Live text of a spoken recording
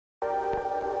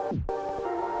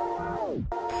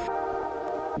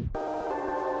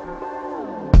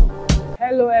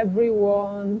Hello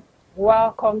everyone,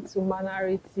 welcome to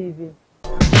Manari TV.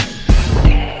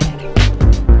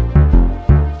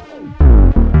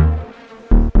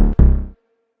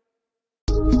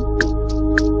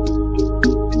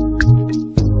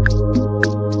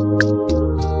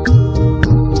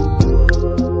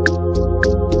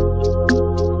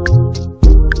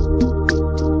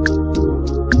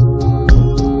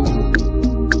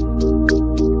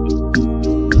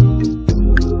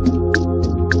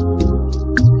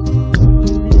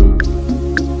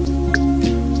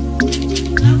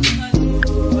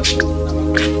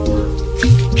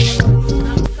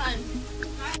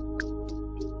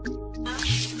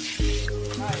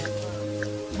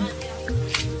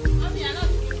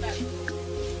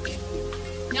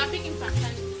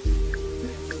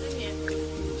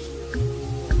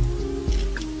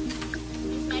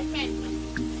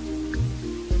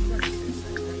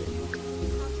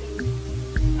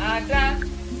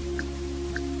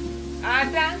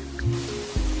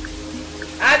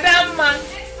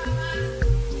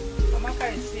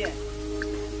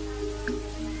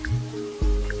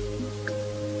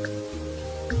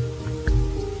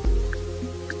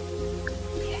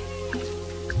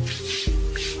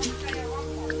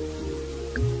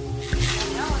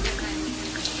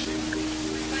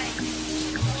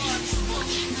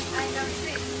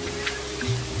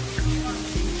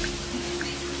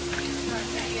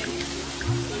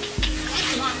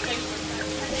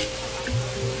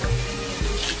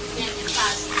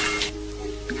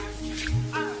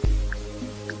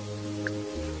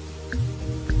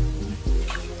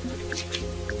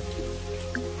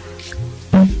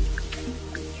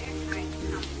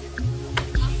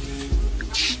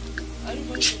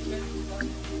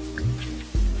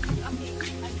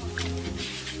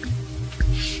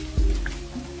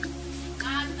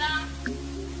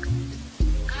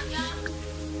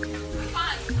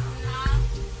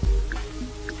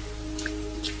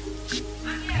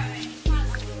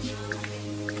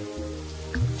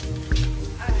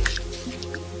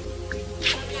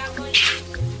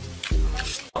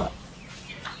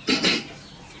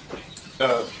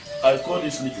 I called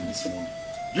this meeting this morning.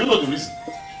 Do you know the reason?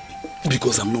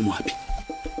 Because I'm no more happy.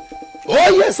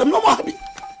 Oh yes, I'm no more happy.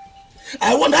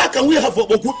 I wonder how can we have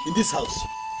Oboku in this house?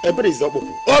 Ebere is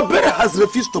Oboku. Ebere has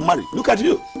refused to marry. Look at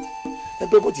you.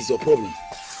 Ebere, what is your problem?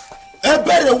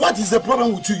 Ebere, what is the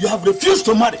problem with you? You have refused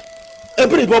to marry.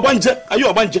 Ebere, Obanje, are you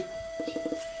Obanje?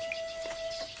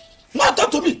 Now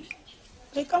talk to me.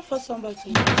 I can't force somebody.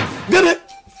 Get it?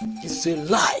 It's a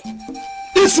lie.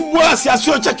 It's worse as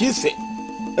your check is say.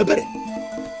 Ebere,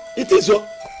 it is so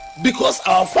because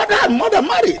our father and mother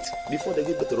married before they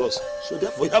gave birth to us. So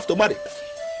therefore you have to marry.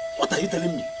 What are you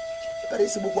telling me?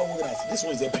 This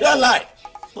one is a pure lie.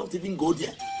 Don't even go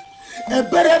there.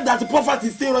 Ebere, that poverty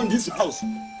is still in this house,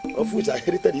 of which I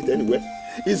inherited it anyway,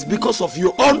 is because of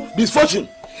your own misfortune.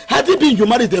 Had it been you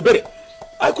married Ebere,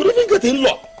 I could even get in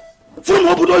law from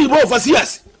Obodo Ibo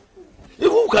overseas.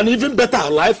 Who can even better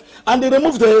our life, and they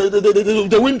remove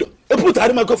the window. They put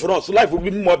Arimako for us, life will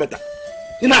be more better.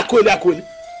 In Akweli.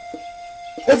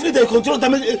 Every day control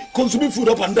damage, consuming food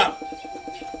up and down.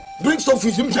 Bring some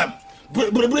fish, jam.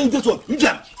 Bring this one,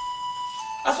 jam.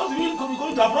 I thought we could be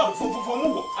going to abroad for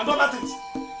Mugo and other things.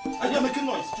 And you're making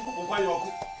noise. But I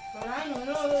don't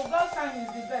know, God's time is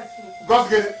the best. God's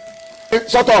game.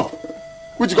 Shut up.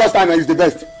 Which God's time is the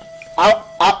best? I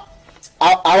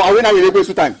win a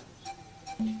waste time.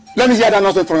 Let me hear that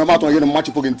nonsense from your mouth when you're match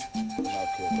again.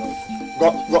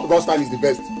 God's time is the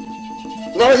best.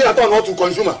 Now here at all not to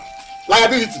consumer.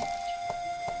 Liability.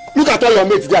 Look at all your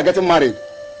mates, they are getting married.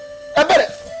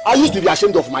 I used to be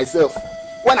ashamed of myself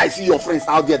when I see your friends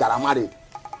out there that are married,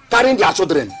 carrying their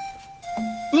children.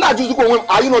 Are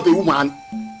you not a woman?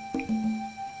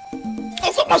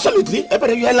 Absolutely.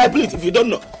 You are liability if you don't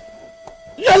know.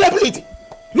 You are liability.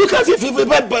 Look at if you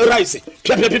buy rice.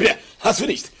 Has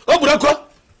finished. Oh, Burako.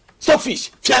 Stockfish,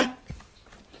 fiam.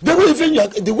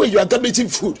 The way you are damaging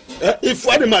food, if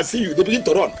animals see you, they begin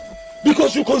to run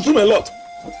because you consume a lot.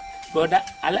 Brother,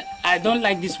 I don't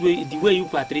like this way, the way you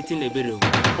are treating Ebere.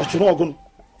 But you know what?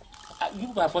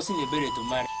 You are forcing Ebere to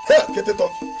marry. Hey, get it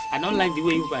up. I don't like the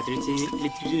way you are treating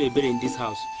Ebere in this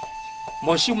house.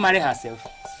 Must she marry herself?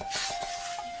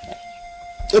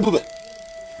 Ebube,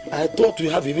 I thought you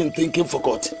have even thinking for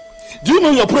God. Do you know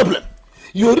your problem?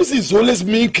 Your reason is always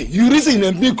milky. You reason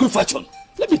in a milky fashion.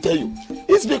 Let me tell you.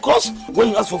 It's because when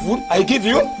you ask for food, I give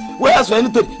you. When you ask for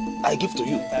anything, I give to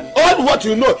you. All what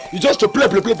you know, you just to play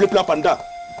up and down.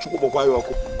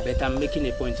 But I'm making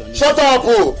a point on it. Shut up,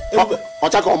 oh! Let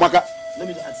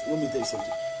me tell you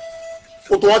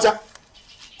something.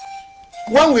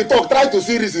 When we talk, try to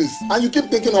see reasons, and you keep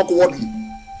thinking awkwardly.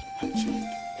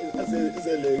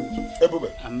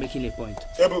 I'm making a point.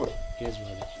 Everywhere. Yes,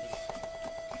 brother.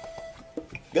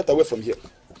 Get away from here.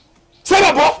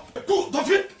 Sebabo! Don't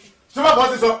feel.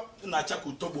 Sebabo, is up.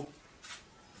 Nachaku Tobo.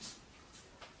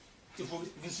 If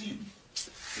we see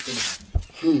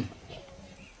you.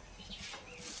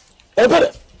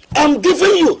 But I'm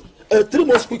giving you a 3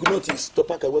 months quick notice to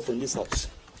pack away from this house.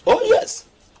 Oh yes.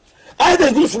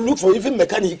 Either go to look for even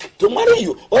mechanic to marry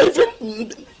you, or even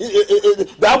the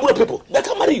Abura people that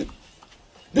can marry you.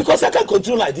 Because I can't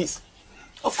continue like this.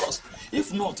 Of course.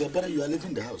 If not, better you are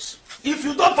leaving the house. If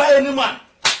you don't find any man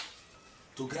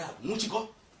to grab Muchiko,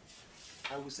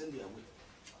 I will send you away.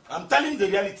 I'm telling you the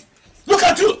reality. Look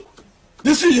at you.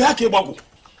 This is Yake Babu.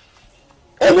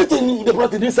 Everything they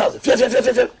brought in this house.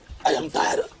 I am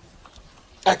tired.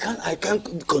 I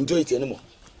can't control it anymore.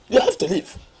 You have to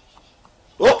leave.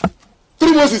 Oh,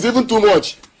 3 months is even too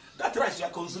much. That rice you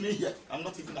are consuming here, I'm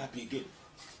not even happy again.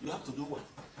 You have to do what?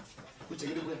 3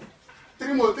 months,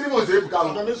 3 months, 3 months,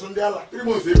 3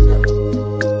 months.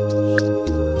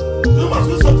 3 months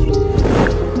will something.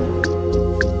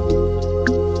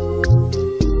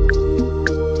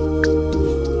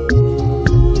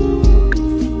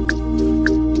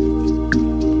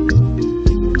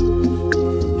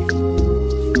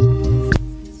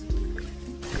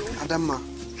 Adama,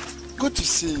 good to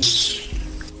see you.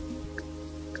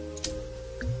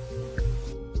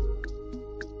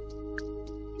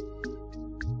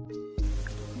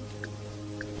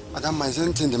 Adama, is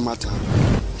anything the matter?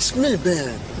 It's me,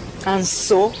 Ben. And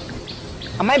so?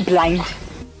 Am I blind?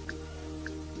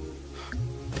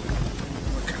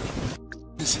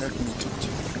 Please help me talk to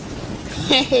you.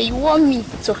 Hey, you want me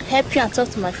to help you and talk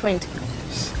to my friend?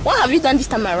 What have you done this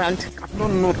time around? I've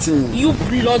done nothing. You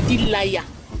bloody liar.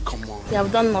 Oh, come on. You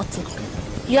have done nothing.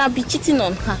 You have been cheating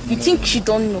on her. You think she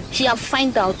don't know. She have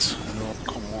find out. No,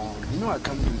 come on. You know I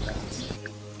can't do that.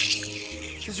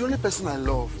 She's the only person I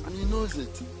love, and he knows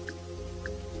it.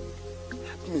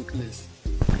 Help me, please.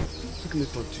 Let me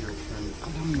talk to your friend.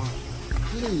 Adama,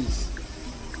 please.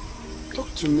 Talk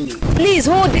to me. Please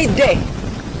hold it there.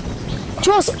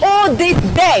 Just hold it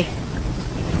there.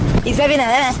 Is everything?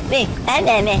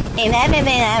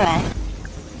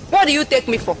 What do you take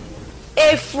me for?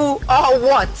 A fool or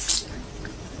what?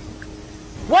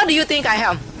 What do you think I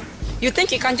am? You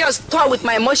think you can just toy with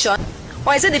my emotion?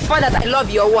 Or is it the fact that I love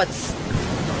you or what?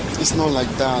 It's not like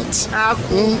that.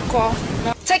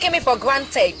 Taking me for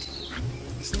granted.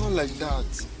 It's not like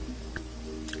that.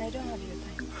 I don't have your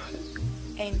time.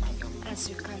 And as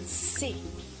you can see,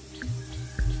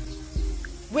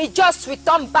 we just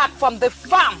returned back from the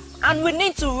farm and we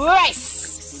need to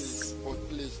rest.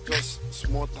 Please, just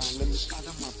small time. Let me,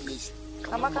 Adama, please.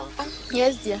 Amaka,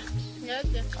 Yes, dear. Yes,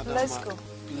 dear. Adama, let's go.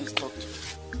 Please talk to.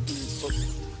 Please talk to.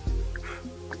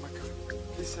 Amaka,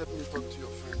 please help me talk to your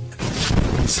friend.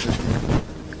 Please help me.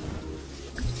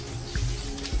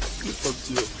 Please talk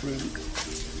to your friend.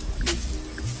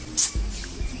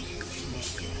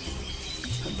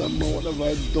 Adama, what have I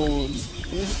done?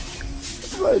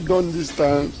 What have I done this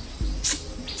time?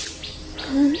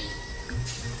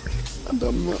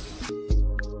 Adama.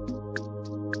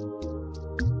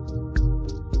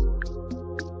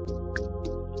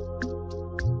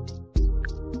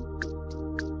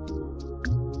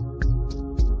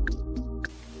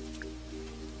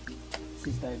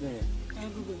 Sister Ibere,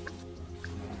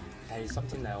 there is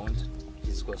something I want to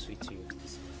discuss with you.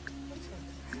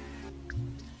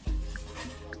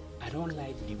 I don't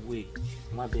like the way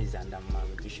Mabez and Amma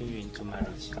will pushing you into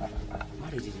marriage.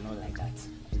 Marriage is not like that.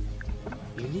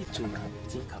 You need to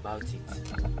think about it.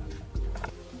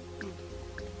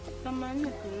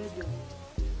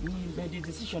 But the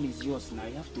decision is yours now.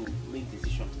 You have to make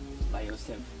decision by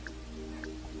yourself.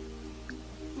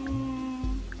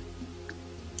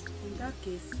 In that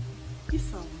case,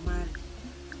 if I'm married,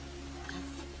 I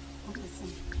have one person.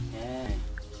 Yeah,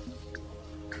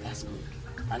 that's good.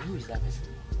 And who is that person?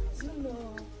 Do you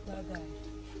know that guy?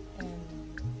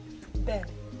 Ben.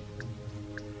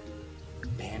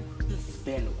 Ben? Yes.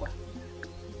 Ben what?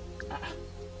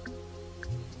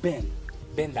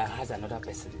 Ben that has another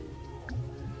person.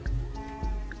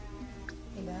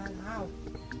 How?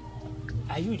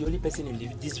 Are you the only person in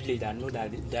this village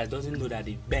that doesn't know that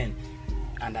the Ben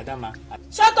and Adama?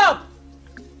 Shut up!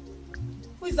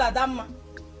 Who is Adama?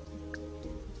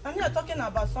 And you are talking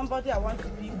about somebody I want to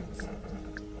be with.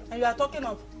 And you are talking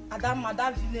of Adama,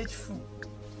 that village fool.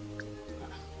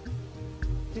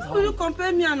 How will you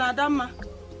compare me and Adama?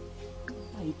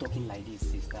 Why are you talking like this,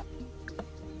 sister?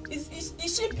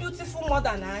 Is she beautiful more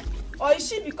than I? Or is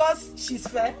she because she's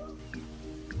fair?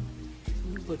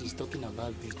 nobody's talking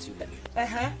about beauty.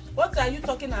 What are you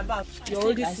talking about? Your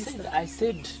older sister. I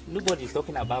said nobody's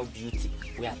talking about beauty.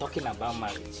 We are talking about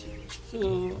marriage.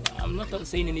 So I'm not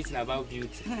saying anything about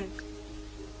beauty.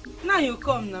 Now you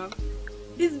come now.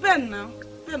 It's Ben now.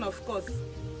 Ben, of course. Sister,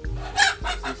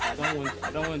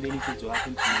 I don't want anything to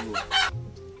happen to you.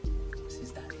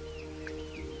 Sister,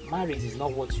 marriage is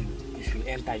not what you should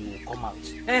enter, you will come out.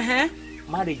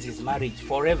 Marriage is marriage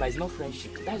forever. It's not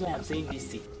friendship. That's why I'm saying this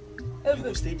thing. You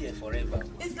will stay there forever.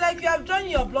 It's like you have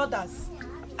joined your brothers.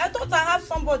 I thought I have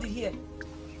somebody here.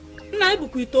 I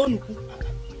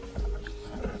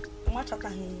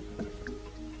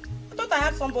thought I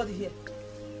have somebody here.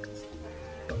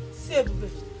 See, Ebube,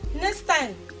 next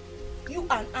time you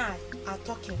and I are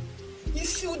talking,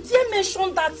 if you dare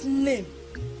mention that name,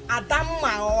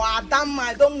 Adamma or Adamma,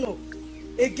 I don't know,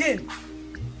 again,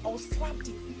 I will slap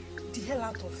the hell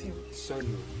out of you. Sorry.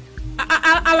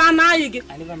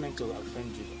 I never meant to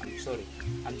offend you. I'm sorry.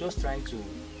 I'm just trying to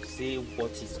say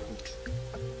what is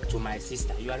good to my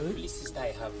sister. You are the only sister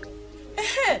I have.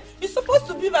 You're supposed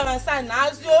to be by my side now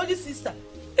as your only sister.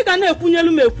 You can't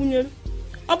punyelu me punyelu.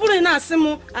 Obule na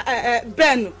asimu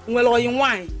Ben nwelo yin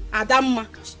wine Adamma.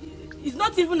 It's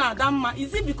not even Adamma.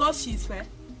 Is it because she's fair?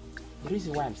 The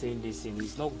reason why I'm saying this thing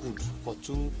is not good for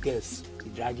two girls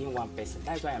dragging one person.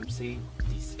 That's why I'm saying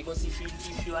this. Because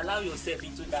if you allow yourself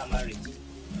into that marriage,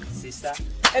 sister.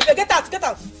 Get out, get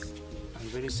out. I'm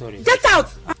very sorry. Get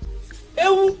out.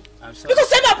 Ewu. I'm sorry. Because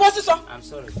say that position. I'm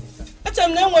sorry, sister.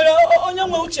 Echem na enwere onye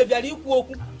nwe uche bịara ikwu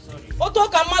okwu. I'm sorry. Oto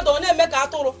ka mmadụ ọ na-eme ka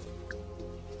atụrụ.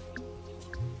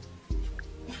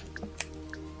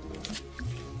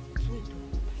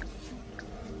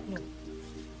 No.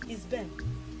 It's Ben.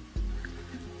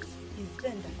 It's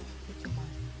Ben that I need to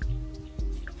marry.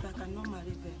 If I cannot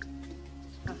marry Ben.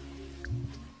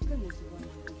 Ben is the one.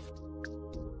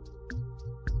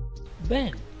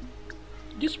 Ben,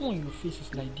 this one your face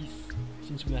is like this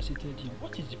since we are seated here.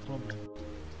 What is the problem?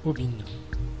 Obinna,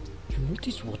 you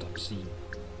notice what I'm saying.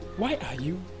 Why are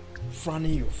you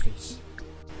frowning your face?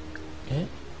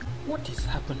 What is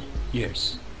happening?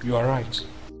 Yes, you are right.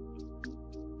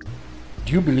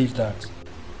 Do you believe that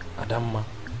Adamma,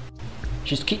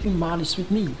 she's keeping malice with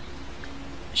me?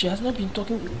 She has not been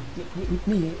talking with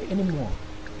me anymore.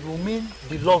 You mean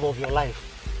the love of your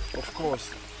life? Of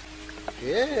course.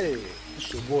 Hey,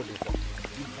 you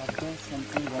have done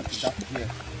something wrong to that girl.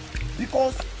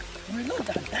 Because we know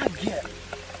that girl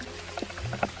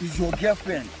is your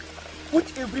girlfriend,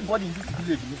 which everybody in this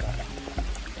village knows about.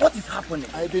 What is happening?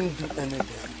 I didn't do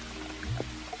anything.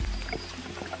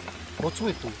 But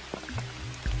wait,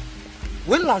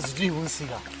 when last did you even see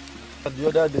her? The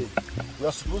other day, we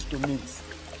were supposed to meet.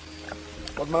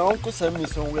 But my uncle sent me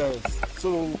somewhere else,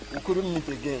 so we couldn't meet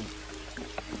again.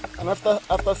 And after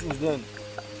since then,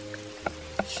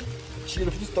 she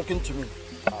refused talking to me.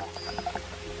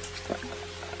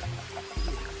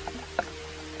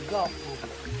 You got a problem.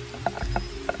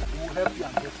 We'll help you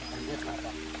and get her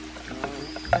back.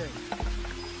 Hey,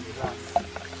 relax.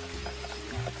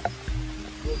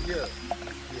 Go here.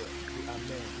 We are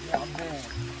men. We are men.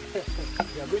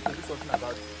 We are going to do something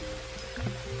about it.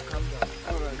 Calm down.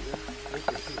 Alright, yeah.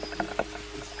 Okay,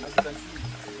 as you can see,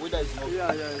 weather is not good.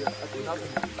 Yeah. We have to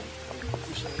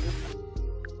push it.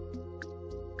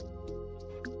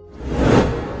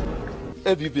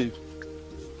 Hey, babe.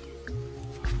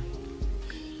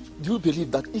 Do you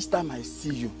believe that each time I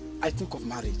see you, I think of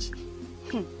marriage?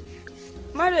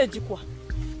 Marriage, quoi?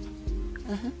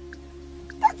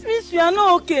 That means you are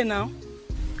not okay now.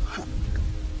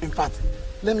 In fact,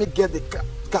 let me get the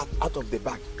cat out of the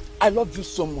bag. I love you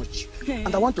so much,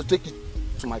 and I want to take it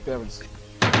to my parents.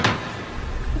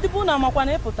 Ndị bụ na amakwa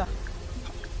na ịpụta.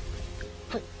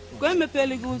 Gwa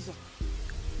emepele gị ụzọ.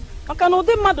 Maka na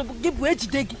ụdị mmadụ gị bụ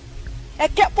ejide gị.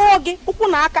 Ekekpọọ gị ụkwụ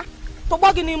na aka,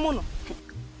 tụgbọ gị n'ime ụlọ.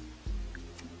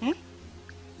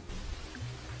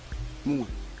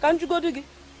 Can you go to it?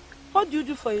 What do you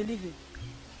do for a living?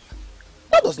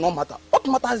 That does not matter. What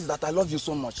matters is that I love you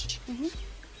so much.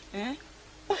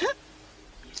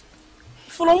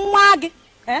 From Maggie,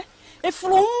 if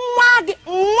from Maggie,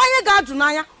 when you got to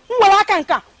Naya, I can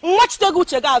come, watch the good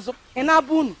Chegazo, and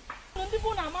Abun.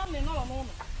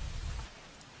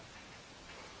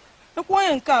 The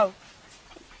quiet cow.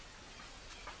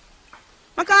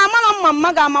 Macamama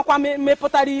Maga Macame me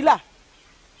potarilla.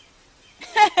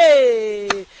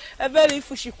 Hey, a very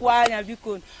fushy quiet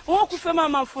because one could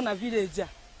film my phone a village.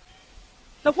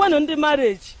 The one on the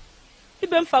marriage. He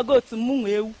been forgot to moon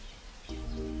you.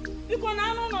 You can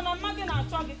know on a magazine or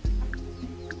target.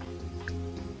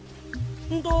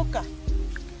 Ndoka.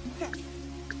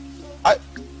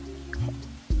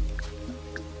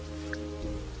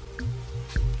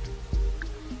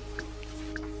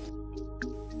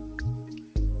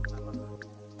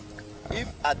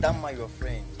 Adama, your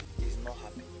friend, is not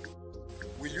happy,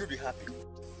 will you be happy?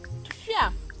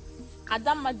 Fear.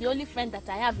 Adama, the only friend that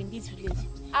I have in this village.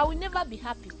 I will never be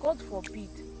happy, God forbid.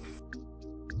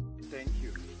 Thank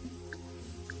you.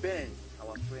 Ben,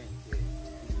 our friend here,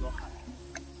 is not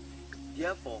happy.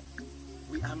 Therefore,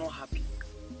 we are not happy.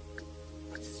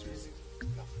 That is the reason we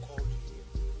have called you here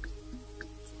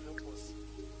to help us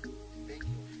beg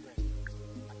your friend,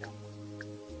 Adama,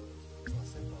 to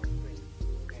accept our friend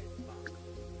Ben back.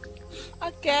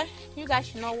 Okay, you guys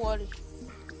should not worry.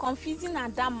 Confusing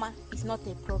Adama is not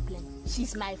a problem.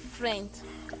 She's my friend.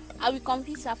 I will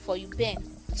convince her for you, Ben.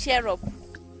 Cheer up.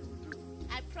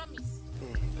 I promise.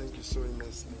 Thank you so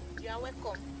immensely. You are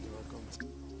welcome. You're welcome.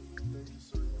 Thank you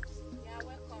so immensely. You are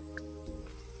welcome.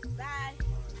 Bye.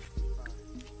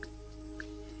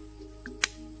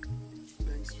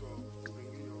 Thanks for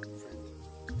bringing your friend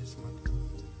to this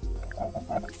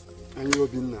matter. And you,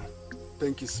 Obinna,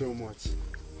 thank you so much.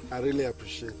 I really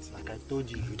appreciate it. Like I told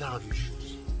you, you don't have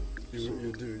issues.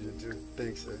 You do.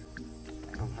 Thanks,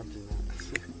 I'm happy now.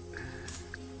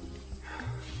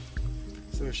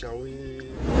 So shall we?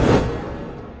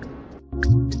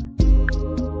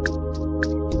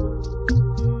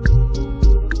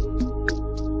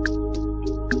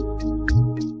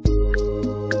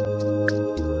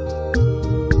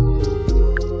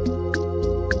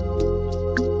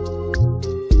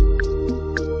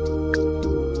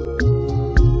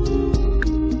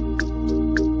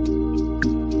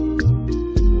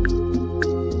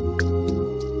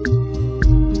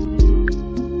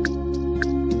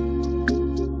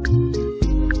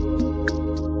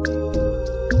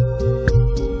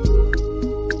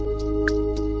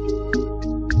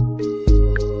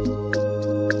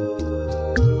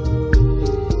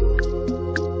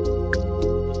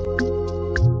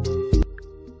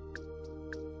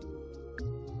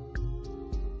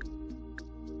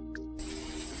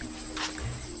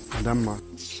 Adama.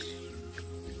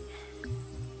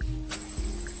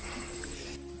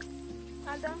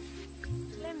 Adam,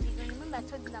 let me go. Remember I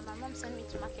told you that my mom sent me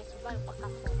to market to buy a pack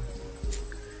for me.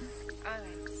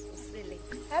 Alright, we'll see you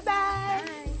later. Bye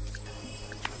bye.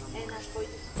 And as for you,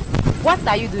 what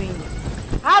are you doing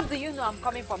here? How do you know I'm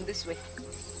coming from this way?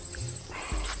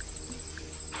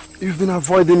 You've been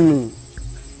avoiding me.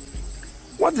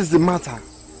 What is the matter?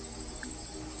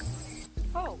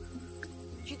 Oh,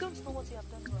 you don't know what you have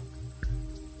done wrong.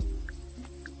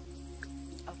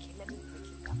 Okay, let me break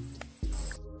it down.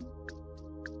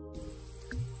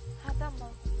 Adama,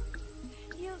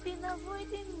 you've been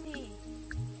avoiding me.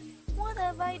 What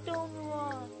have I done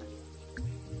wrong?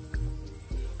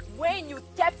 When you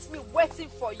kept me waiting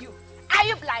for you, are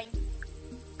you blind?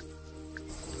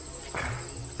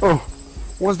 Oh,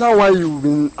 was that why you've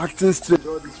been acting strange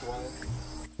all this while?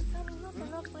 That is not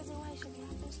enough reason why I should be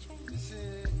acting strange. You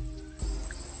see,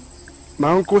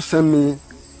 my uncle sent me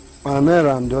an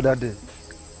errand the other day,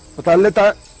 but I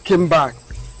later came back,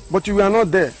 but you were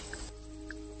not there.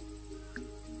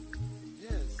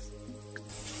 Yes.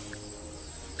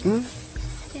 Hmm?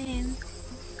 Then,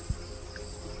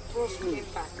 Trust me.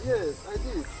 Yes, I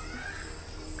did.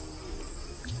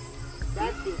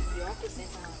 That day, you have to send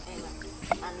her an errand.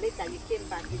 And later you came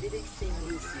back, you didn't see me.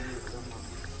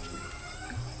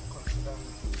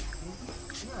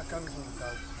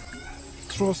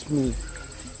 Trust me.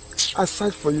 I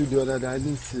searched for you the other day. I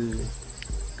didn't see you.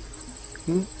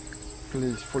 Hmm?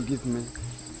 Please forgive me.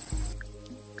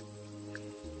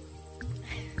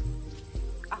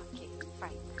 Okay,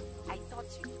 fine. I thought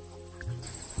you would come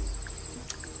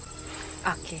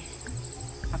back. Okay,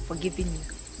 I've forgiven you.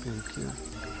 Thank you.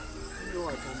 No, I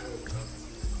can't help that.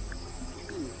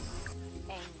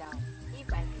 And if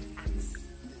I may ask,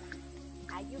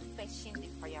 are you fetching the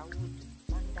firewood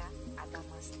under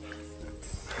Adama's stairs?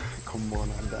 Come on,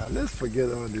 Ada. Let's forget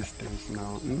all these things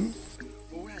now. Hmm?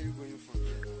 But where are you going from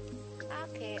here?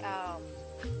 Okay,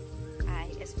 I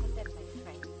escorted my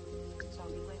friend, so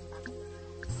we went back.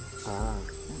 Ah.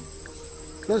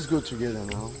 Let's go together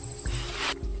now.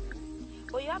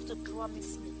 But you have to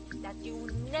promise me that you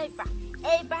will never,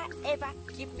 ever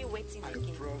keep me waiting again.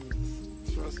 I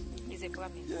promise. Trust me. It's a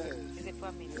promise. Yes. It's a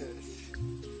promise. Yes.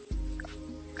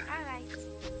 All right.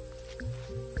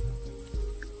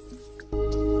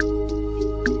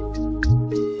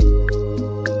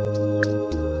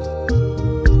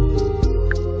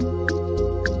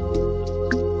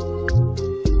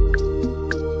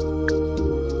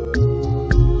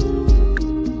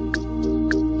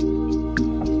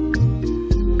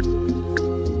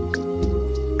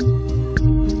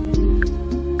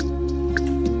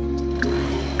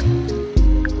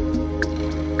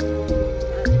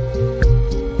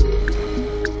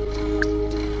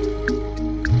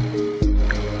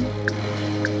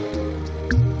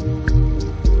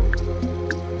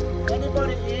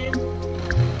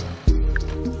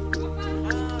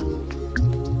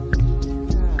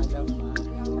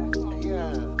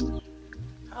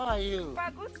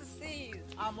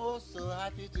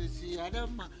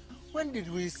 when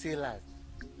did we see last?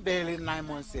 Barely 9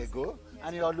 months ago,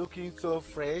 and you're looking so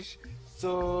fresh,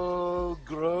 so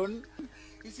grown.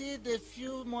 You see, the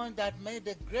few months that made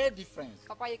a great difference.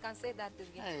 Papa, you can say that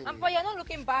again. Hey. And Papa, you're not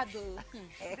looking bad though.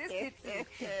 This city.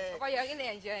 Papa, you're really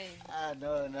enjoying.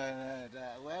 No.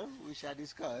 Well, we shall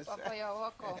discuss. Papa, you're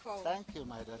welcome. Thank you,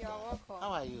 my daughter. You're welcome.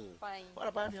 How are you? Fine. What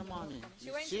about your mommy?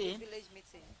 She went to the village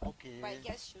meeting. Okay. But I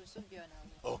guess she'll soon be on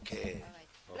her way. Okay. All right.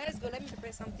 Let's go. Let me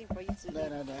prepare something for you today.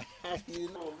 No. You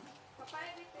know. Papa,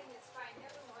 everything is fine.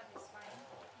 Everyone is fine.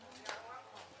 You're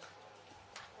welcome.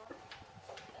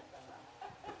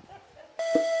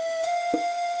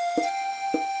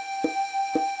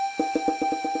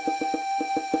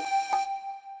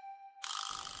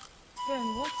 Ben,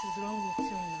 what is wrong with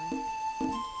you now?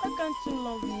 Why can't you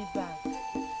love me back?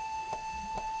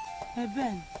 Hey,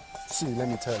 Ben. See, let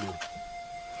me tell you.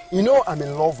 You know I'm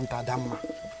in love with Adamma.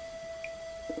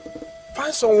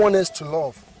 Find someone else to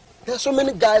love. There are so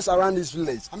many guys around this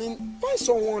village. I mean, find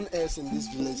someone else in this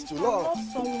village to love. Love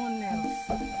someone else.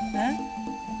 Eh?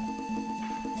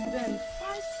 Ben,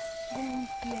 find someone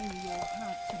here in your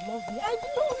heart to love me. I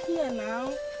don't hear now.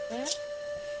 Eh?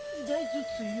 What did I do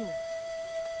to you?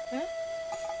 Eh?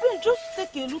 Ben, just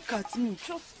take a look at me.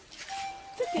 Just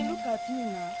take a look at me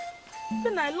now.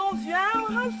 Ben, I love you. I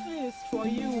have feelings for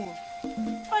you.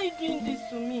 Why are you doing this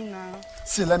to me now?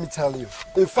 See, let me tell you.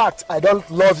 In fact, I don't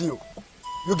love you.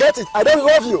 You get it? I don't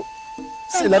love you.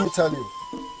 See, let me tell you.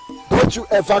 Don't you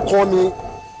ever call me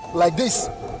like this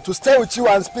to stay with you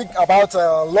and speak about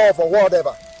love or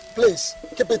whatever. Please,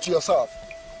 keep it to yourself.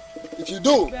 If you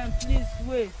do... Ben, please,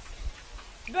 wait.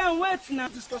 Ben, wait now.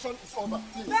 Discussion is over,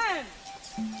 please. Ben,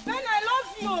 I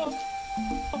love you.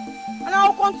 And I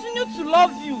will continue to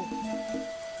love you.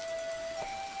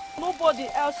 Nobody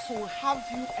else will have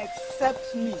you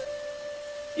except me.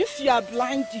 If you are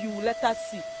blind, you will let us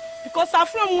see. Because I'm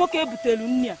from Woke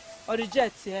Butelunia or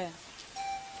reject here.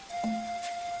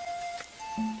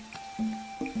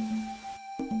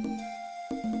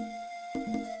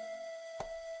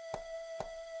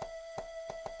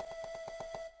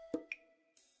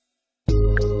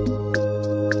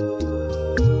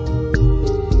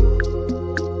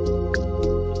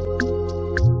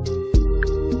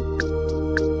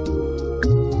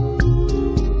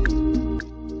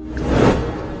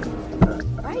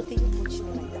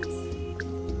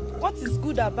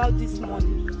 About this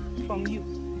money from you.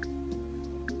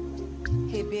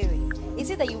 Hey, Barry, is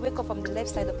it that you wake up from the left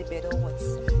side of the bed or what?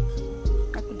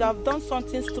 I could have done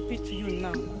something stupid to you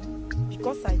now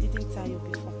because I didn't tell you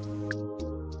before.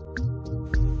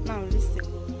 Now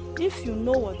listen, if you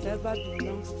know whatever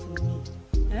belongs to me,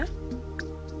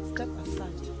 step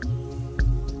aside.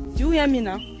 Do you hear me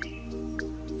now?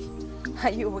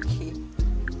 Are you okay?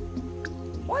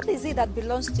 What is it that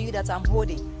belongs to you that I'm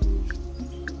holding?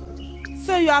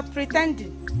 So you are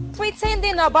pretending?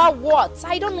 Pretending about what?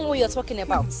 I don't know what you're talking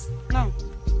about. Now,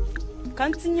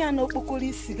 continue no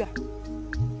pokoli siga.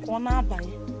 Kona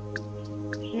baye.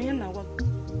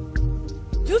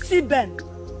 Do you see Ben?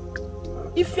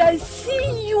 If I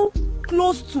see you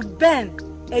close to Ben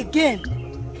again,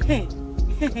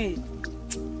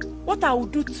 what I will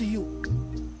do to you?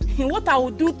 What I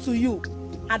will do to you,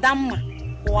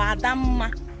 Adamma or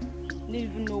Adamma? Don't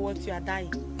even know what you are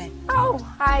dying. Oh,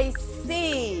 I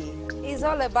see. It's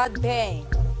all about Ben.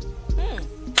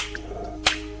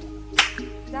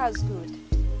 That's good.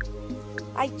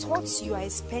 I thought you are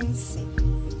expensive,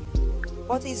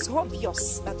 but it's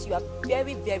obvious that you are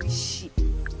very, very cheap.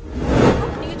 How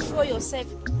can you throw yourself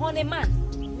on a man?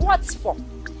 What for?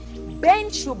 Ben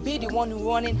should be the one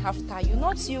running after you,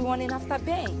 not you running after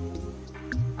Ben.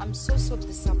 I'm so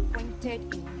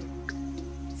disappointed in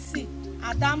you. See,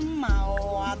 Adamma or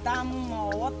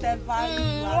whatever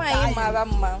you are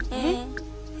dying.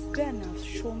 Ben has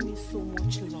shown me so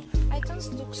much love. I can't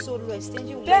stoop so low,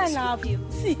 exchanging Ben words with you.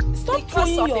 See, stop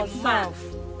throwing yourself.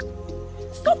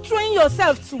 Stop throwing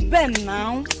yourself to Ben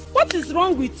now. What is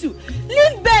wrong with you?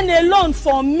 Leave Ben alone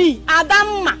for me,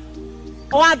 Adamma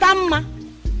or Adamma.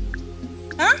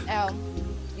 Huh?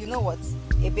 You know what?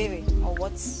 Ebere or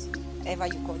whatever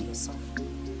you call yourself.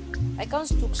 I can't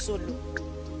stoop so low.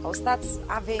 I'll start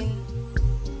having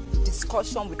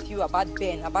discussion with you about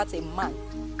Ben, about a man.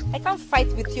 I can't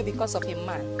fight with you because of a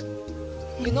man.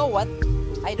 You know what?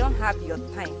 I don't have your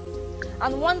time.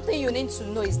 And one thing you need to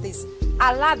know is this.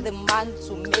 Allow the man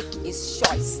to make his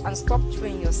choice and stop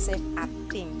throwing yourself at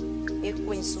him.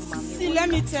 See, let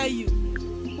me tell you.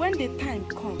 When the time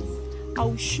comes, I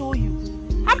will show you.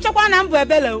 Cha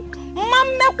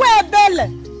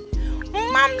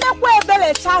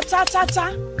cha cha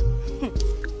cha.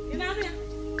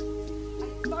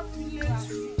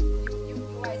 You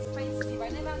are expensive.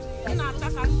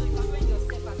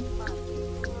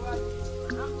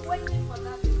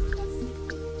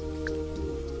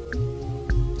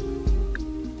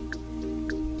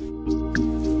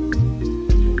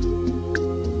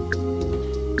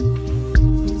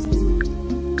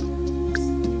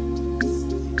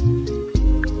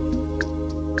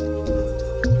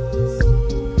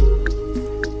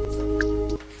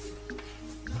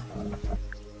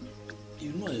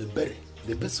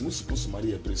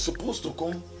 supposed to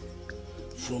come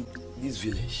from this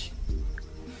village.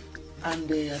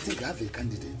 And I think I have a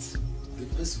candidate. The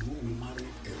person who will marry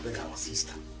our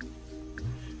sister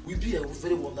will be a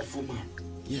very wonderful man.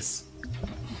 Yes.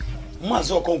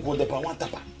 Mazo Konko de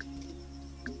Pawantapa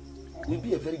will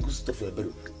be a very good stuff for a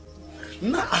better.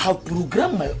 Now I have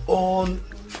programmed my own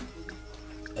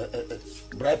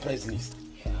bride price list.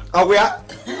 And we are.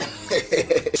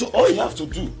 So all you have to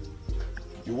do,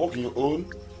 you work on your own,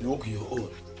 you work on your own.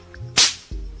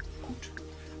 Good.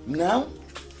 Now,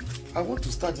 I want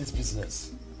to start this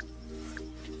business.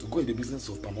 To go in the business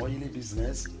of palm oil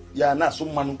business. Yeah, now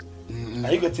some man.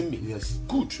 Are you getting me? Yes.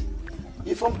 Good.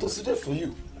 If I'm to suggest for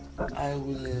you, I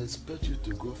will expect you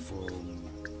to go for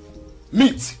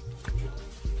meat.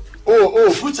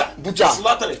 Butcher.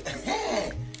 Slaughtering.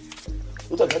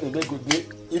 What can they make good day?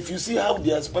 If you see how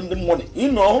they are spending money,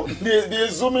 you know, they are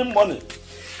zooming money.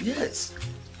 Yes.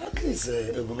 At least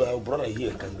our brother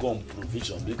here can go on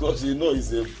provision because you know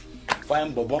he's a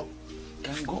fine baba.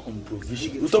 Can go on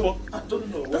provision. I don't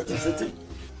know. That is the thing.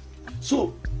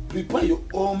 So prepare your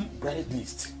own bride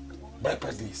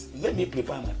price list. Let me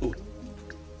prepare my own.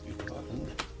 You prepare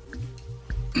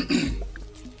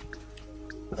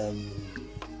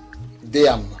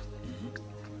Damn.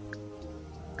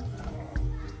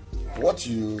 What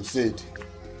you said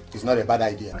is not a bad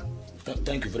idea.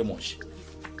 Thank you very much.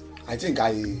 I think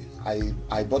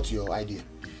I bought your idea.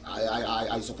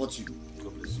 I support you.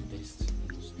 God bless you.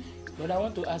 But I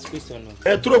want to ask question.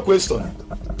 A true question.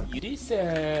 This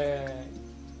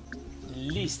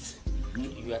list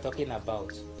you are talking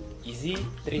about, is it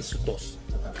 3 suitors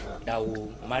that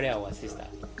will marry our sister?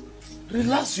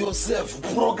 Relax yourself.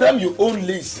 Program your own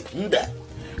list.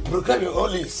 Program your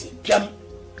own list.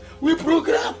 We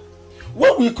program.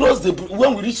 When we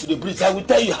reach to the bridge, I will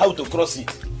tell you how to cross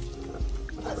it.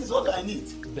 That is what I need.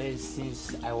 But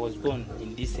since I was born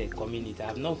in this community, I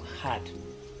have not heard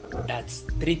that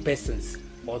 3 persons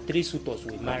or 3 suitors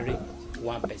will marry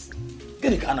 1 person.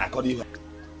 Can you accord you?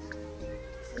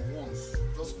 For once,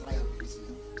 just try and listen.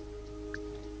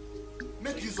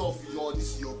 Make use of your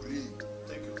brain.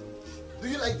 Thank you. Do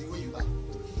you like the way you are?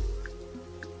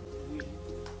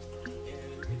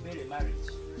 Prepare a marriage.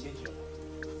 Change your mind.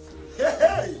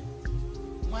 Hey!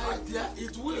 My dear,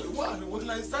 it will. When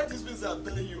I start this business, I'm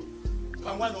telling you.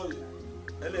 One oil.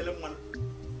 You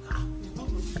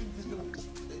don't know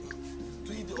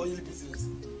doing the oil business.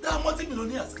 There are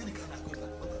multi-millionaires. Now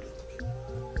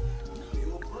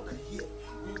your brother here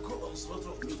will go on slaughter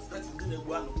of meat. That is the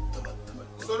one.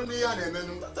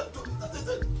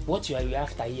 What you are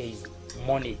after here is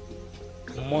money.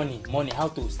 Money. How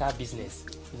to start business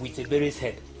with a berry's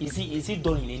head. Is it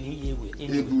done in any way?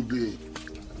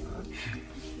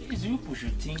 Is you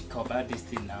should think about this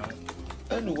thing now.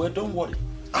 Anyway, don't worry.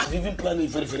 I've even planned it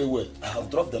very, very well. I have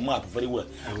dropped the map very well.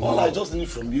 All I just need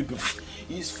from you people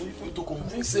is for you to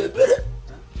convince a better.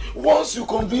 Once you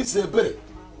convince a better,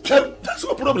 that's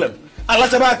no problem.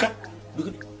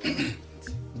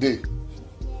 Day.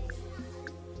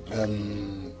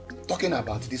 Talking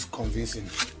about this convincing,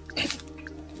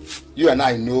 you and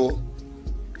I know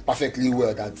perfectly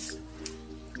well that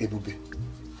Ebube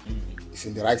is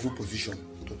in the rightful position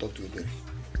to talk to Ebere.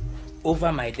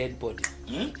 Over my dead body.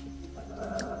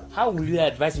 How will you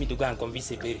advise me to go and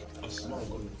convince Ebere?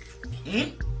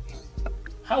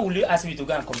 How will you ask me to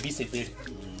go and convince Ebere?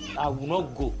 I will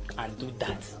not go and do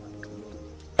that.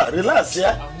 Relax,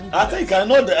 yeah. I think I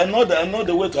know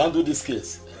the way to handle this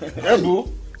case. Ebu,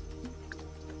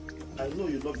 I know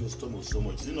you love your stomach so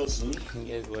much. You know soon.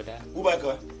 Yes, brother.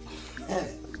 Ubaka,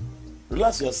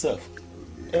 relax yourself.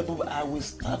 Ebu, I will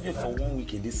starve you for 1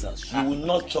 week in this house. You will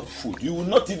not chop food. You will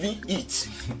not even eat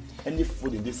any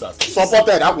food in this house.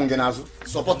 Supported,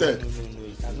 supported.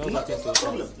 No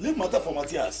problem. Leave matter for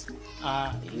Matthias.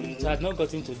 It has not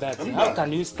gotten to that. How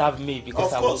can you starve me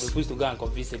because I was supposed to go and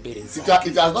convince Ebere?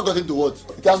 It has not gotten to what?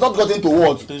 It has not gotten to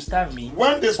what? To starve me.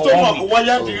 When the stomach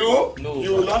wired you,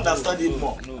 you will understand it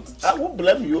more. No. I won't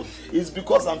blame you. It's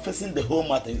because I'm facing the whole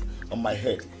matter on my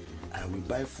head. I will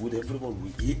buy food, everyone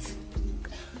will eat.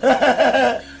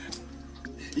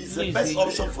 It's the best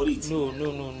option for it. No.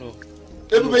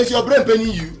 Everybody, is your brain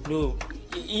paining you? No.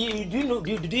 Do you know?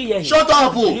 Did you hear him? Shut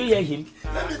up! Did you hear him?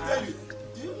 Let me tell you.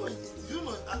 Do you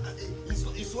know?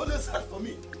 It's always hard for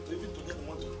me to even to get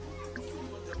money.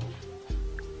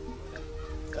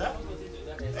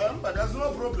 But there's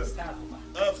no problem.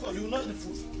 Of course, you will not eat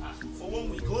food for 1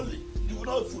 week only. You will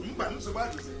not eat food.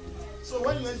 So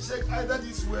when you check either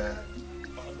this way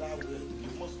or that way,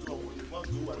 you must do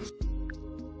one.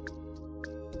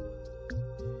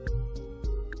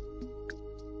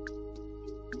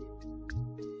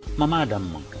 Mama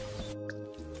Adam,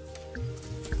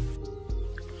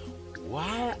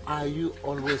 are you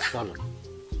always solemn?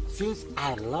 Since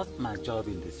I lost my job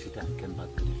in the city and came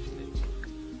back to the village,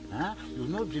 huh? You've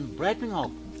not been brightening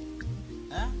up.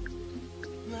 Huh?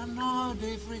 You are not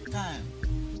every time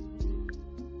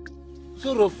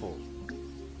sorrowful.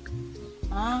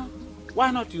 Huh?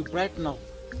 Why not you brighten up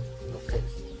your face?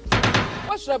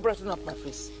 Why should I brighten up my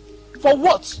face? For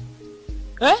what?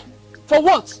 Eh? For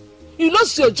what? You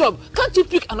lost your job. Can't you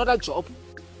pick another job?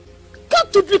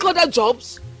 Can't you pick other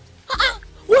jobs?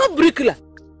 We have bricklayer.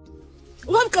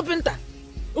 We have carpenter.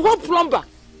 We have plumber.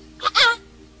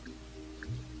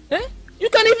 Eh? You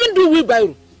can even do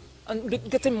wheelbarrow and be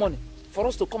getting money for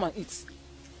us to come and eat.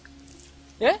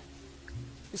 Yeah?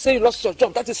 You say you lost your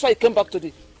job. That is why you came back to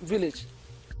the village.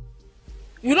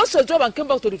 You lost your job and came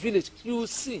back to the village. You will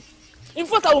see. In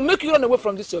fact, I will make you run away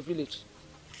from this your village.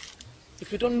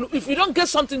 If you don't get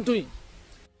something doing.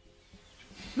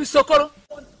 Mr. Okoro.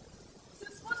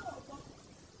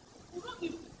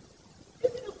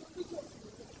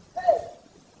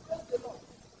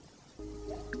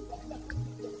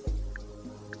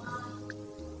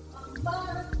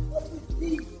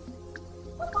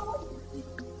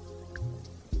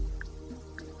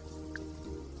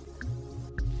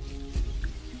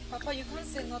 Papa, you can't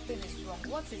say nothing is wrong.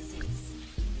 What is it?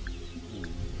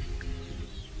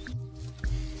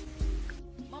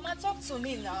 Mama, talk to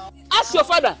me now. Ask your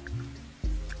father.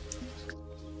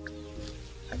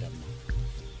 Adam,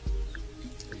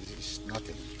 it's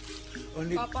nothing.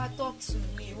 Only Papa, talk to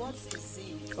me. What is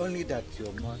it? Only that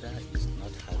your mother is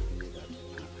not happy that.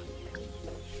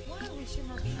 Why will she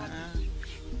not be happy?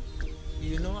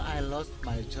 You know, I lost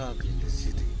my job in the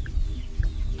city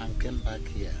and came back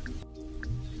here.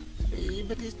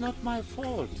 But it's not my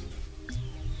fault.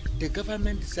 The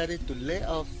government decided to lay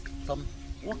off some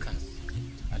workers,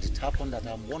 and it happened that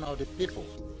I'm one of the people.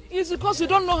 It's because you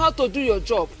don't know how to do your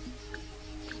job.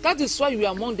 That is why you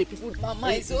are among the people.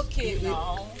 Mama, it's okay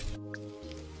now.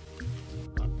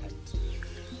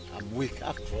 I'm weak.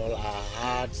 After all, I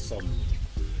had some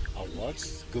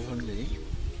awards given me.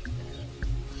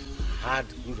 Had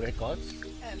good records.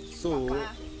 So. Papa.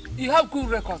 You have good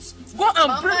records. Go and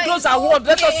Mama, bring those awards.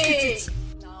 Let us eat it.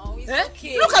 No, it's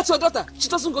okay. Look at your daughter. She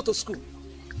doesn't go to school.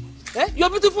 Your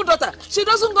beautiful daughter. She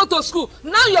doesn't go to school.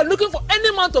 Now you are looking for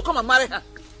any man to come and marry her.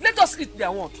 Let us eat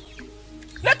their word.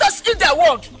 Let us eat their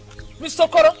word. Mr.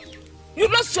 Okoro, you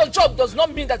lost your job does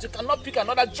not mean that you cannot pick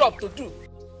another job to do.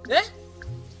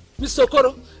 Mr.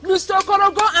 Okoro,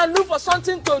 go and look for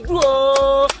something to do.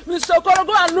 Mr. Okoro,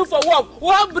 go and look for work. We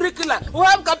have bricklayer, we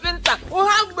have carpenter, we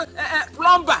have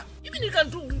plumber. Even you can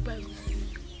do wheelbarrow.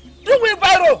 Do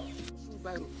wheelbarrow.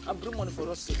 And bring money for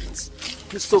us to eat.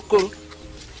 Mr. Okoro.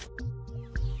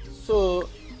 So,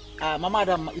 Mama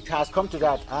Adam, it has come to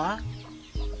that, huh?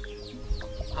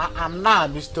 I'm now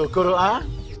Mr. Okoro, huh?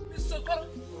 Mr. Okoro,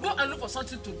 go and look for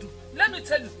something to do. Let me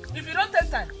tell you, if you don't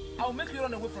take time, I will make you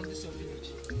run away from this your village.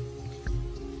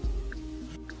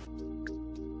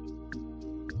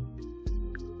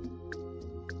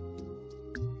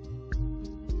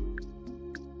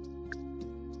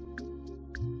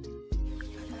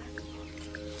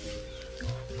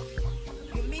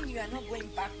 You are not going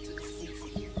back to the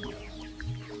city.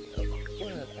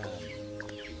 Well,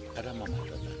 Adam, my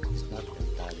daughter, it's not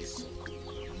entirely so.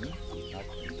 Not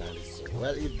entirely so.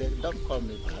 Well, if they don't call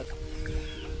me back,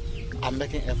 I'm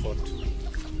making effort to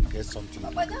get something.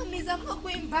 But that means I'm not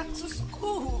going back to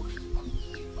school.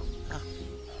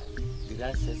 Did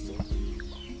I say so?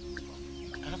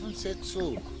 I haven't said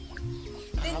so.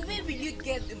 Then where will you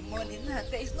get the money now?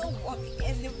 There is no work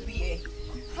anywhere.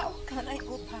 How can I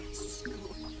go back to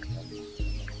school?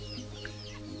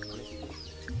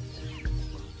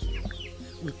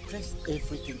 We place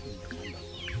everything in the hand of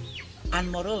God.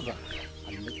 And moreover,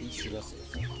 I'm making serious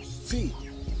effort to see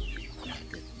that I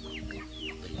get money,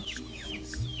 the school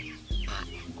fees.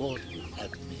 God will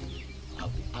help me.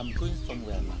 I'm going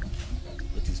somewhere now.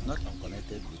 It is not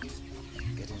unconnected with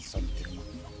getting something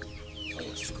for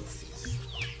your school fees.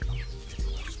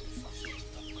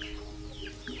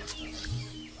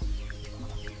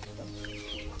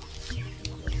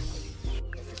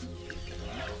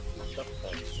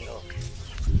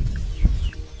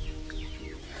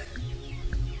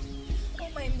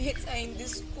 My mates are in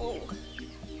this school.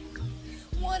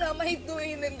 What am I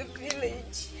doing in the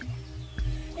village?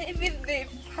 Every day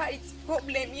fight,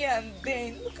 problem here and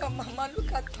then. Look at Mama,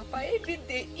 look at Papa. Every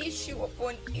day issue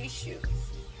upon issues.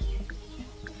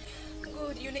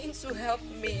 God, you need to help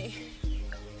me.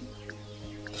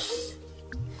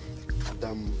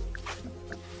 Adam,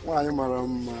 why am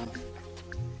I?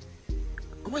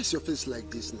 Why is your face like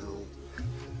this now?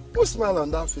 Put smile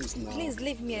on that face now. Please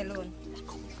leave me alone.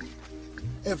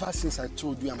 Ever since I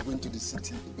told you I'm going to the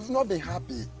city, you've not been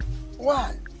happy.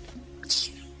 Why?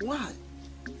 Why?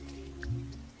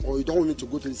 Or you don't want me to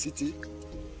go to the city?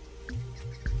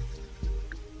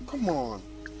 Come on.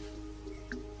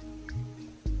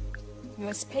 You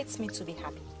expect me to be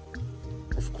happy?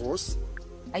 Of course.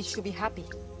 I should be happy.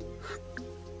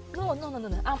 No.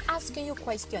 I'm asking you a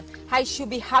question. I should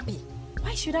be happy.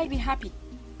 Why should I be happy?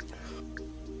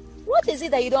 What is it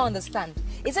that you don't understand?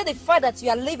 Is it the fact that you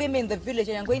are leaving me in the village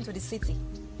and you're going to the city?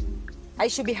 I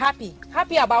should be happy.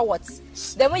 Happy about what?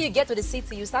 Then when you get to the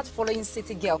city, you start following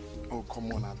city girl. Oh,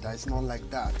 come on, Ada. It's not like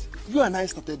that. You and I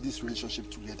started this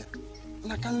relationship together.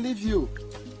 And I can't leave you.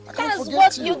 I can't That's forget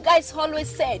what you. you guys always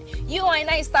said. You and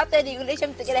I started the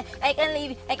relationship together. I can't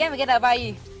leave. I can't forget about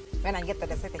you. When I get to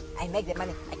the city, I make the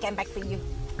money. I come back for you.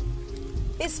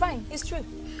 It's fine. It's true.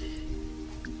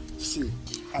 See,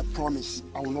 I promise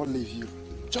I will not leave you.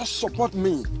 Just support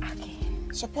me. Okay.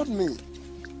 Support me.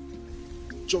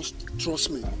 Just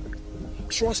trust me.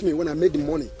 Trust me, when I make the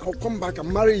money, I'll come back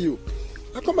and marry you.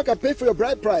 I'll come back and pay for your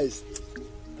bride price.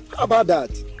 How about that?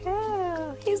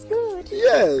 Oh, he's good.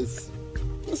 Yes.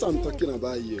 Yes, I'm talking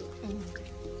about you.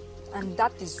 And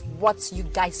that is what you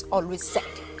guys always said.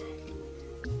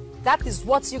 That is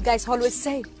what you guys always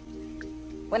say.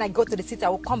 When I go to the city, I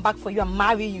will come back for you and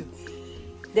marry you.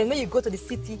 Then when you go to the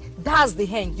city, that's the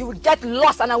end. You will get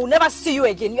lost and I will never see you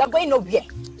again. You are going nowhere.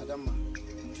 Adama,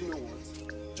 do you know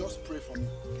what? Just pray for me.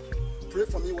 Pray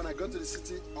for me when I go to the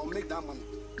city, I'll make that money.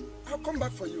 I'll come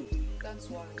back for you. That's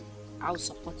why I'll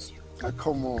support you. Ah,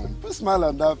 come on, put a smile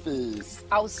on that face.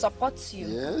 I'll support you.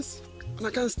 Yes? And I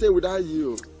can't stay without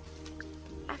you.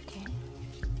 Okay.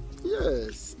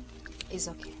 Yes. It's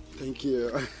okay. Thank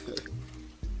you.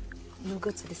 You'll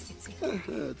go to the city.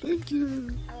 Thank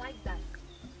you. I like that.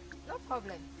 No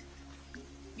problem.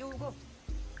 You will go.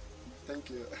 Thank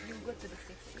you. You will go to the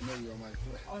city. You know you're my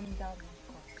friend. Under my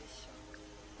condition.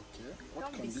 Okay. What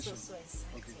Don't condition? be so excited.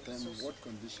 Okay, tell me what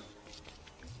condition?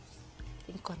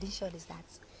 The condition is that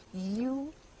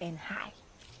you and I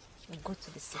will go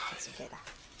to the city together.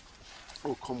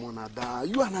 Oh, come on, Ada.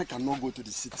 You and I cannot go to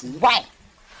the city. Why?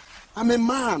 I'm a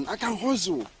man. I can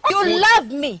hustle. You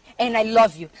love me and I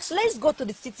love you. Let's go to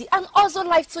the city and hustle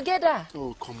life together.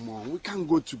 Oh, come on. We can't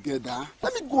go together.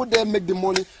 Let me go there, make the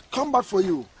money, come back for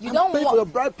you. You and don't pay want... for your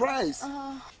bride price.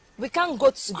 We can't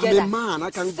go together. I'm a man. I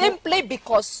can Simply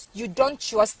because you don't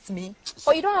trust me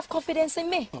or you don't have confidence in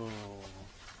me. Oh.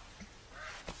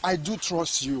 I do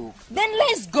trust you. Then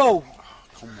let's go.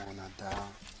 Come on, Ada.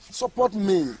 Support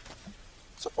me.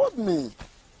 Support me.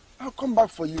 I'll come back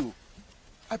for you.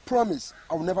 I promise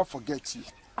I will never forget you.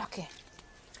 Okay.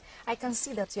 I can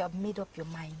see that you have made up your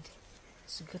mind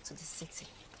to go to the city.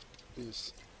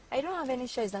 Yes. I don't have any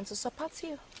choice than to support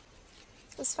you.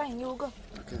 It's fine, you will go.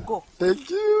 Okay. Go. Thank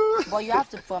you. But you have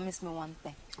to promise me one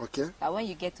thing. Okay. That when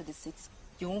you get to the city,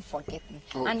 you won't forget me.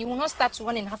 Oh. And you will not start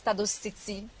running after those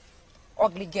city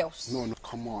ugly girls. No,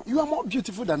 come on. You are more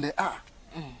beautiful than they are.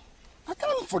 I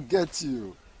can't forget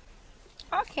you.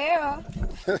 Okay.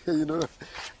 You know,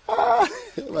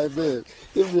 my babe,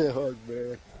 give me a hug,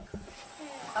 man.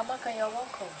 Amaka, you're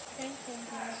welcome. Thank you.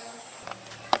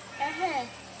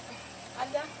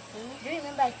 Ada, do you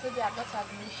remember I told you I got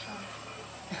admission?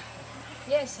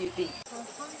 Yes, you did. I'm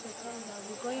fine to tell you I'll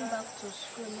be going back to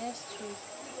school next week.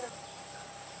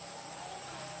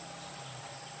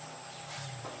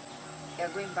 You're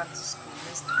going back to school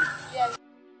next week? Yes.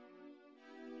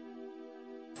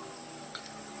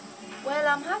 Well,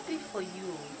 I'm happy for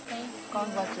you. Thank you.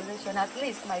 Congratulations. At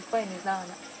least my friend is now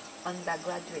an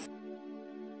undergraduate.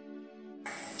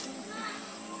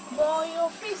 But your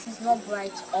face is not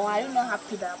bright, or are you not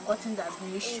happy that I've gotten the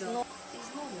admission?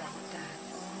 It's not like that.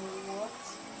 What?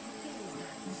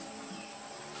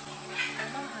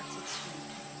 I'm not attitude.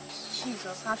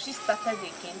 Jesus, have she started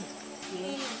again?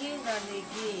 Again and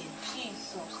again.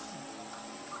 Jesus.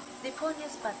 The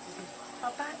funniest part is this.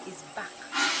 Papa is back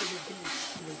to the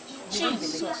village.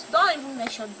 Jesus, don't even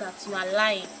mention that. You are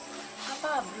lying. Papa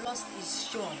have lost his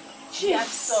job.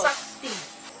 Jesus.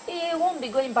 He won't be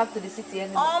going back to the city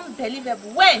anymore.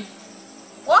 Unbelievable. When?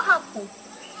 What happened?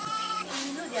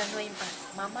 You know the annoying part.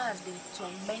 Mama has been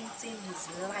tormenting his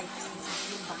life since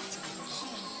he came back to the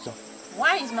village.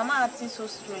 Why is Mama acting so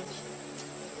strange?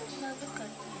 Now look at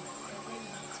me. You're going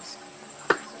back to school.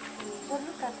 But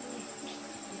look at me.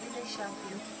 You really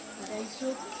champion. It's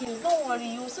okay. Don't worry.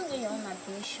 You will soon get your own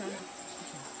admission.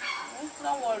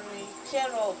 Don't worry.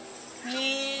 Cheer up.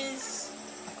 Please.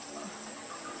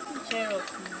 Cheer up,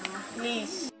 Mama.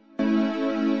 Please.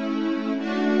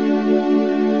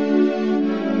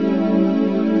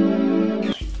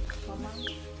 Mama,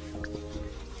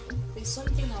 there's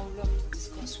something I would love to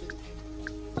discuss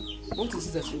What is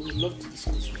it that you would love to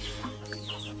discuss with me?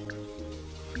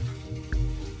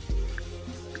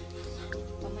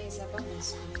 Mama, it's about my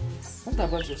school fees. What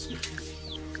about your school fees?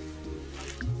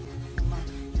 Mama,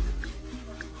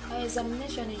 our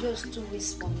examination is just 2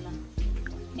 weeks from now.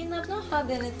 And I've not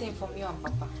heard anything from you and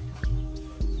Papa.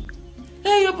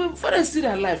 Hey, your father is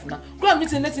still alive now. Go and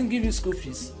meet him, let him give you school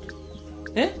fees.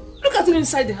 Eh? Look at him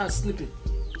inside the house sleeping.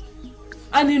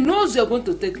 And he knows you're going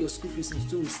to take your school fees in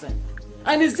 2 weeks' time.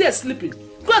 And he's there sleeping.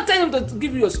 Go and tell him to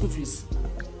give you your school fees.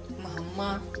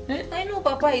 Mama, I know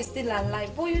Papa is still alive,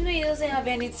 but you know he doesn't have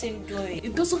anything doing. He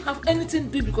doesn't have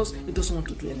anything to do because he doesn't want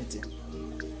to do anything.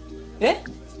 Eh?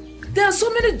 There are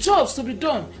so many jobs to be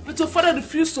done, but your father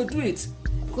refused to do it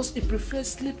because he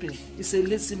prefers sleeping. He's a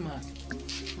lazy man.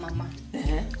 Mama,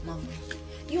 Mama,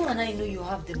 you and I know you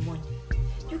have the money.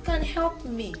 You can help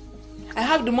me. I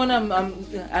have the money.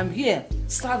 I'm here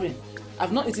starving.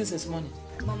 I've not eaten since morning.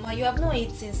 Mama, you have not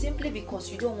eaten simply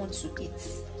because you don't want to eat.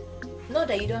 Not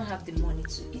that you don't have the money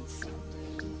to eat.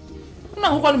 I'm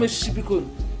not going to make you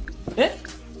eh?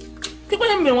 Keep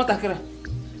on me what I care.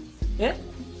 Eh?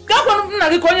 Come on, na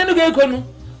go konye no go ekonu.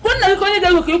 When na go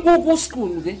konye go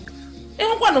school, okay? Eh,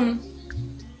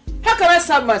 how can I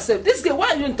serve myself? This girl,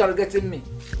 why are you interrogating me?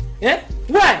 Eh?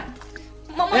 Why?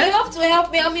 Mama, you have to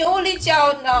help me. I'm your only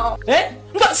child now. Eh?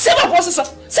 But say my boss, sir.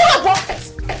 Say my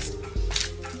boss.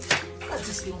 What's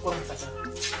this girl coming, Tata?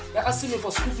 You're asking me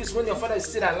for school fees when your father is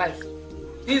still alive.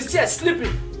 He's here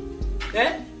sleeping.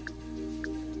 Eh?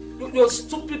 Your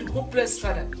stupid, hopeless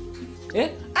father. Eh?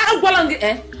 I'm going to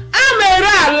eh? I'm a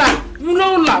rala.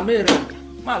 Mula mera.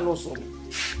 Maloso.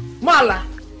 Mala.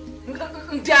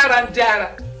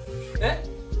 Ndiara. Eh?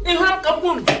 Iham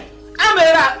kapun. I'm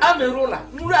a roller.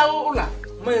 Mura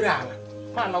mera.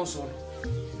 Maloso.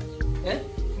 Eh?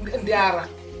 Ndiara.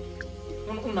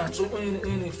 Una so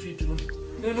in a feed.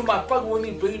 No my pag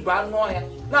woni very bad noya.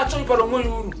 Na so para mo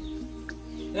yuru.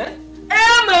 Eh?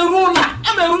 I'm a roller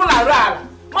rala.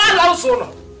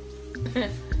 Maloso.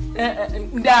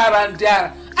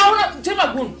 Ndiara. I want to take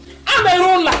a gun. I'm a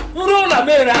roller,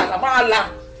 mera, mala.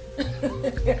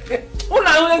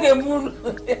 Una wege moon.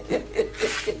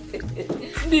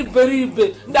 Di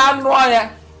beribe, dan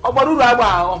noya, obarura ba.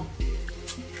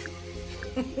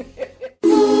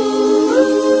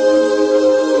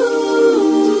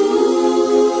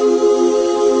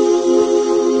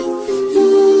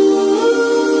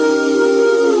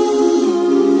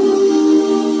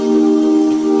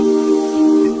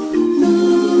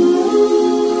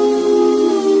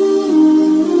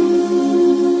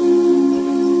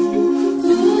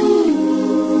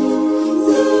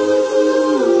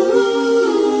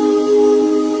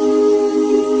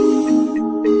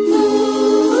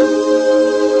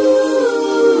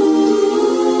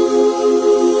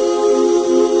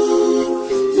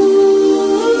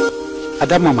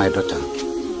 Adama, my daughter,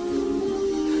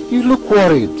 you look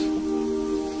worried.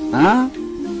 Huh?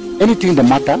 Anything the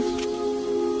matter?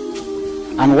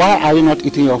 And why are you not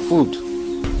eating your food?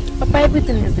 Papa,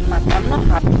 everything is the matter. I'm not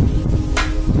happy.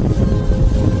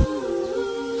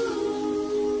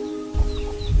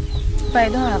 Papa, I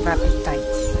don't have appetite.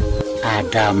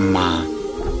 Adama,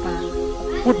 Papa,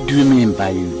 what do you mean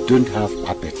by you don't have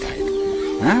appetite?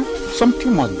 Huh?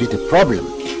 Something must be the problem.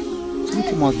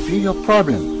 Something must be your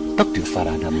problem. Talk to your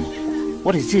father, Adama.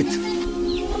 What is it?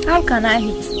 How can I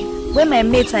eat when my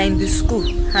mates are in the school?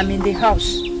 I'm in the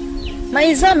house. My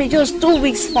exam is just 2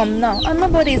 weeks from now, and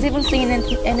nobody is even saying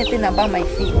anything about my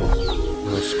fee.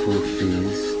 Your school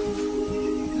fees?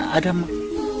 Adama,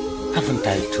 haven't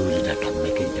I told you that I'm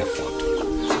making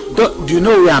effort? Do you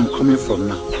know where I'm coming from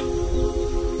now?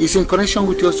 It's in connection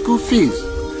with your school fees.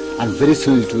 And very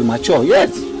soon it will mature.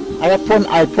 Yes, I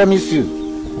promise you.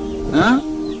 Huh?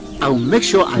 I will make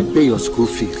sure I pay your school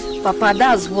fees. Papa,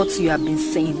 that's what you have been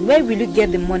saying. Where will you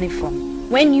get the money from?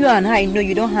 When you and I know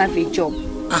you don't have a job.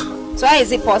 So how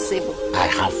is it possible? I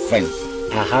have friends.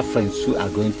 I have friends who are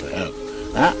going to help.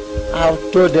 I'll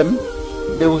tell them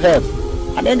they will help.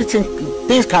 And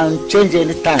things can change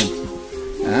anytime.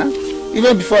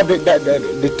 Even before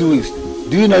the 2 weeks.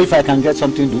 Do you know if I can get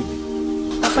something to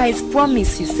do? Papa, it's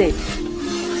promise you said.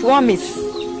 Promise.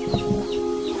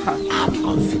 I'm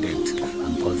confident.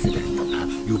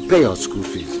 You pay your school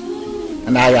fees.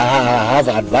 And I have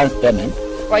advance payment.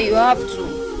 But you have to.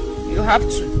 You have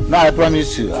to. No, I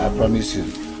promise you.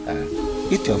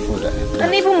 Eat your food.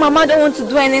 And even Mama don't want to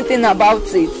do anything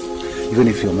about it. Even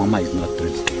if your Mama is not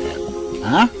ready to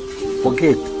help.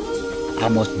 Forget. I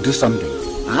must do something.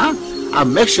 I'll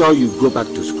make sure you go back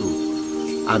to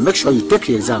school. I'll make sure you take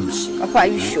your exams. Papa, are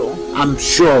you sure? I'm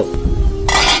sure.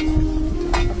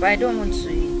 Papa, I don't want to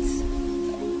eat.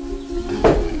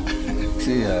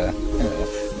 see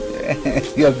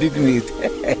your big meat.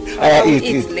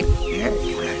 Eat later.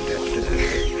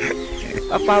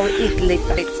 Papa, I will eat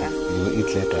later. You will eat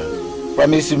later.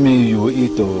 Promise me you will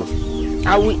eat.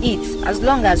 I will eat as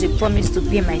long as you promise to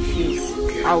pay my fees.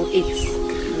 Okay. I will eat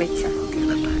later. Okay,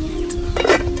 bye-bye.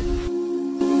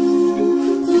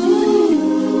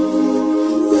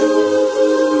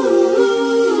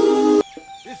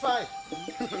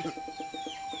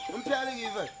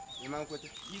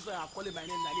 I'm calling my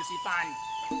name like this, Ifan.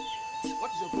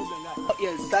 What is your problem, guy?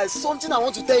 Yes, there is something I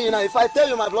want to tell you now. If I tell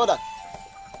you, my brother,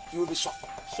 you will be shocked.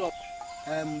 Sure.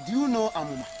 Do you know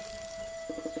Amuma?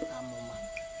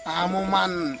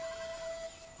 Amuma.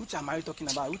 Which am I talking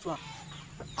about? Which one?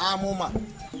 Amuma.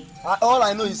 All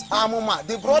I know is Amuma,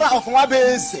 the brother of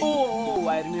Wabeze. Oh,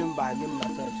 I remember my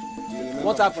friend.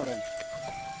 What happened?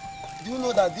 Do you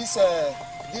know that this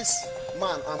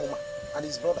man, Amuma, and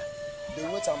his brother, they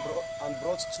went and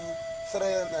brought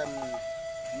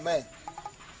three men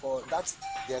for that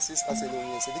their sister said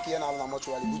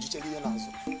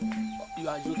you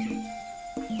are joking.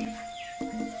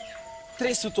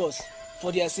 3 suitors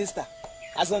for their sister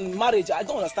as in marriage. I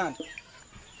don't understand.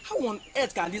 How on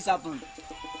earth can this happen?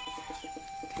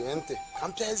 I tell you.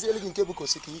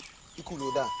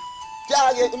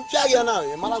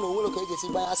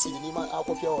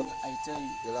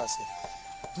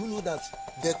 Do you know that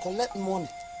they collect money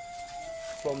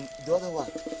from the other one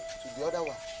to the other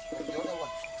one and the other one?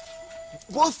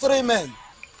 Both 3 men.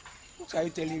 What are you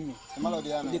telling me?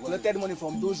 They collected money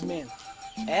from those men.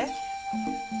 Eh?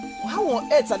 How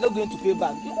on earth are they going to pay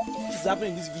back? What is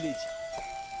happening in this village?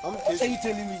 What are you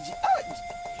telling me?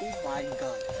 Oh my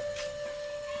God.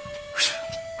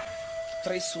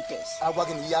 3 suitors. I'm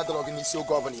working the yard organization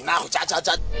governing now.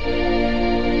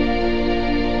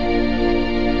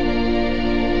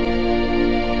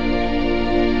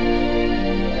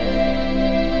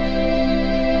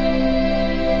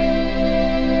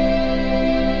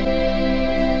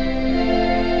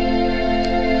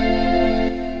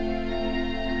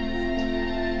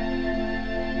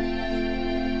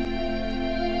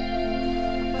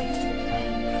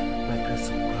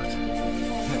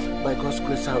 By God's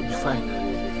grace, I'll be fine.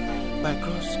 By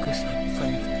God's grace, I'll be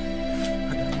fine.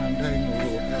 I'm dying.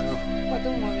 But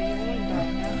don't worry, you won't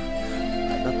die.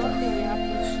 Nothing will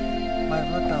happen to you. My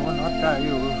daughter will not die. I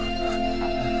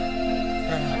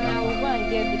will go and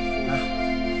get the food.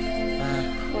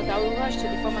 But I will rush to the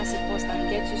pharmacy first and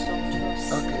get you some juice.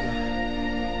 Okay.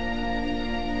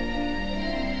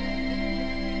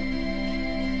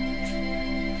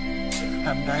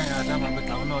 I'm dying, Adama, but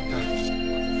I will not die.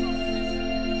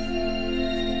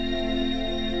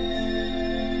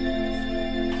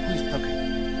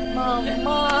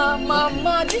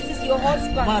 Mama, this is your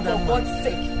husband, for God's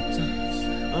sake.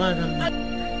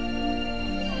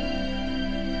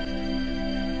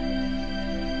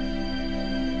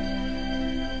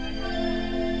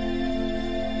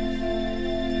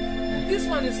 This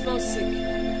one is not sick.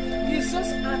 He's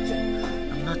just acting.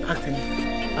 I'm not acting.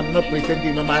 I'm not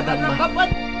pretending, no, madam. I'm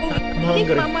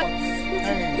hungry. Let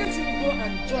him go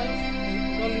and join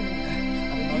Nollywood.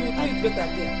 You will do it better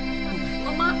there.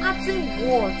 Mama, acting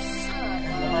what?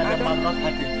 Madam, I'm not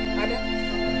acting. Adam,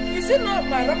 is it not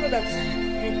my rapper that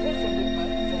you brought from my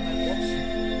box?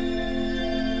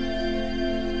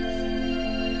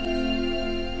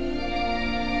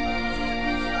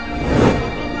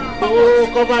 Oh,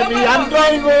 cover me. I'm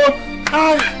going. Come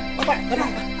on.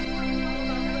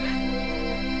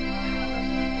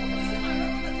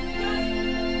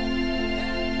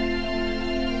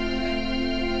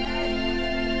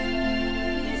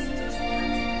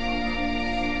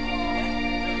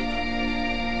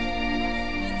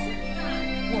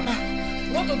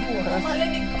 What to do? Mama, let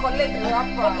me collect the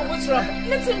wrapper. Okay, which wrapper?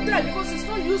 Let him die because it's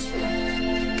not useful.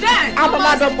 Die! I'm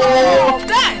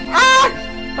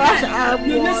Die!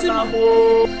 You listen.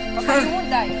 Papa, you won't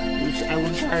die. I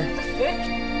won't die.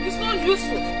 It's not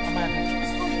useful.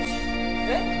 It's not useful.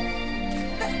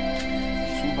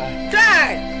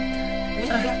 Die!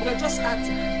 You're just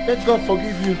acting. Let God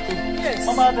forgive you. Yes.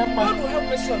 Mama, God will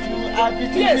help us on you.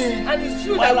 Yes, and it's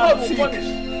you that God will punish.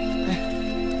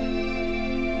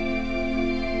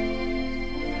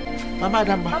 Mama,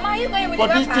 are you going with the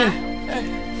wrapper?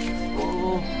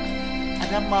 Oh,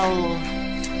 Adama,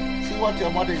 see what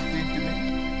your mother is doing to me.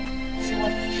 See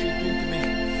what she's doing to me.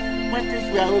 When things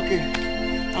were okay,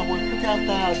 I will look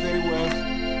after her very well.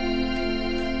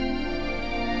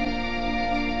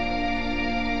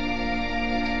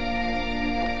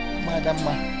 Madam,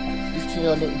 this thing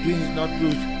you're doing is not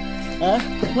good.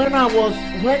 When I was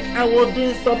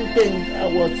doing something, I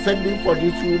was sending for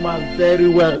this woman very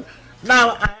well.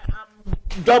 Now I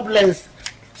am jobless.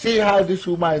 See how this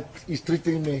woman is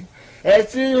treating me.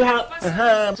 See how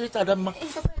treat Adama.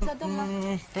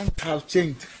 Things have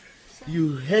changed.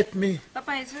 You hate me.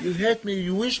 Papa is okay. You hate me.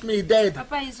 You wish me dead.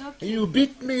 Papa is okay. You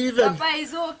beat me even. Papa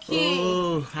is okay.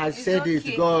 Oh, I it's said okay.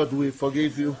 it. God will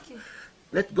forgive you. Okay.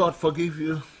 Let God forgive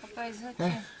you. Papa is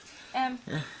okay.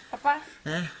 Papa,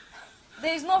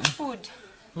 there is no food.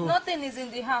 Oh. Nothing is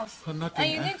in the house. Oh, nothing,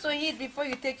 and you need to eat before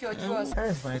you take your drugs.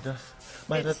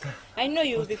 My daughter. I know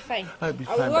you will be fine. I'll be I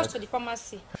will fine, rush but- to the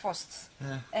pharmacy first.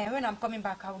 When I'm coming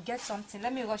back, I will get something.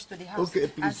 Let me rush to the house Okay,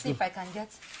 please and see do. if I can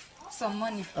get some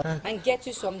money and get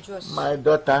you some drugs. My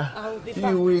daughter, I will be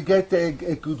back. you will get a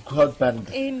good husband.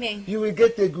 Amen. You will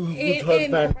get a good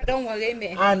husband. Amen. Papa, don't worry.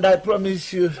 Amen. And I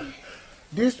promise you,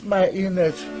 this my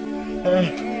illness,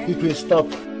 it will stop.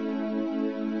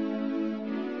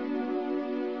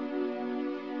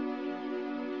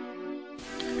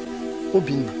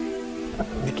 Obin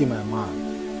became my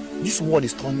man. This world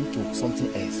is turning to something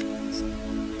else.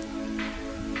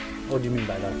 What do you mean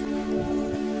by that?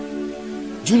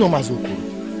 Do you know Mazoko?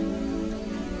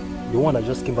 The one that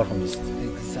just came back from the city.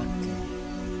 Exactly.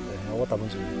 What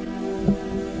happened to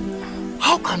him?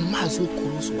 How can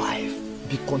Mazokoro's wife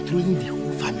be controlling the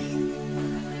whole family?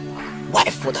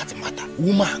 Wife for that matter,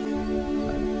 woman.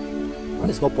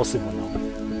 It's not possible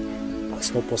now.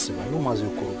 It's not possible. I know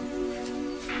Mazokoro.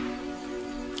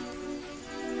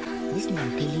 This man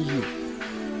I'm telling you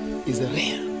is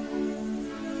real.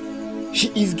 She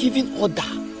is giving order,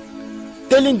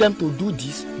 telling them to do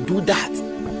this, do that.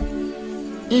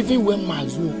 Even when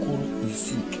Mazu Okoro is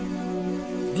sick,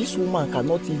 this woman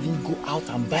cannot even go out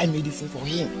and buy medicine for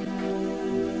him.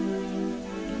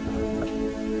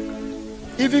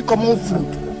 Even common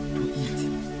food to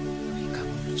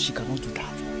eat, she cannot do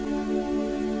that.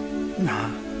 Nah,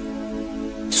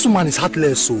 this woman is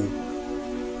heartless, so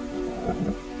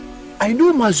I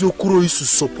know Maziokuro used to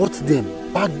support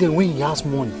them back then when he has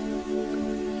money.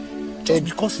 Just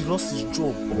because he lost his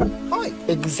job. Hi,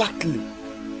 exactly.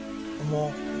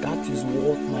 That is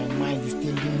what my mind is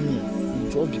telling me.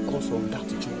 Just because of that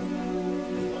job.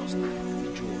 He lost the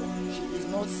job. She is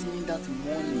not seeing that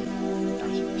money that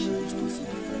she used to see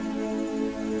before.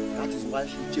 That is why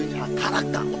she changed her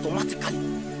character automatically.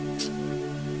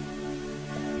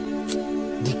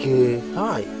 DK,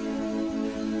 hi.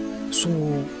 So,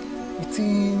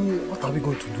 what are we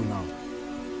going to do now?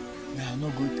 We are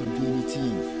not going to do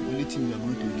anything. The only thing we are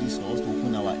going to do is for us to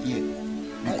open our ear.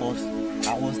 Because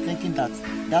I was thinking that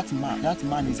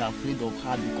man is afraid of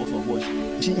her because of what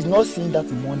she is not seeing that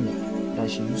money that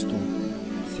she used to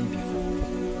see before.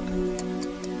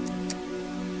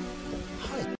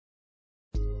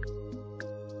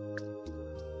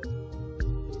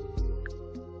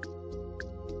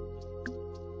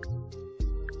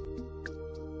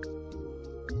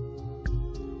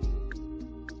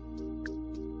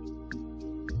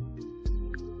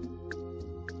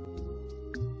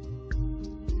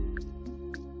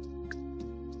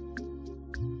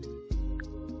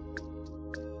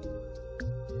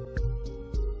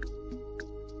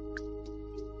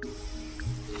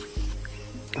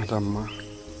 Adama.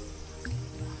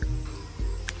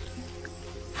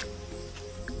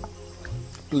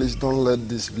 Please don't let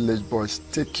these village boys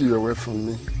take you away from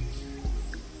me.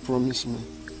 Promise me.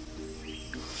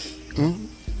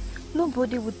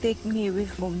 Nobody will take me away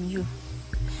from you.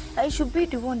 I should be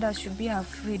the one that should be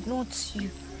afraid, not you.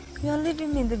 You are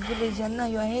living in the village and now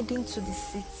you are heading to the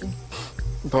city.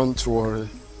 Don't worry.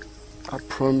 I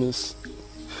promise.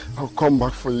 I'll come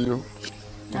back for you.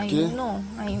 Okay? I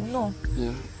know.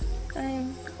 Yeah.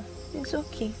 It's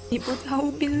okay. But I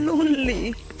will be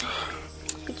lonely.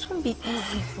 It won't be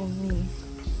easy for me.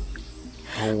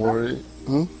 Don't worry.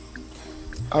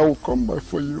 I will come back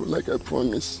for you like I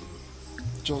promised.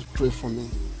 Just pray for me.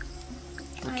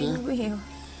 Okay? I will.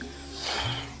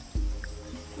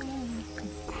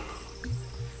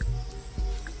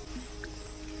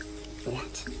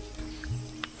 What?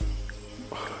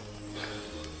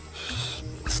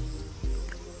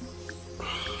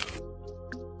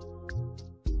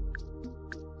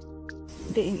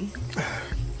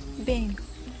 Ben,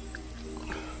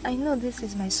 I know this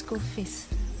is my school fees.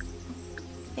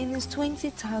 And it's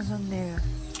 20,000 naira.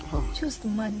 Just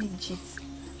manage it.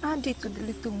 Add it to the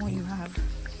little one you have.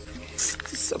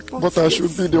 But I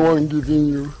should be the one giving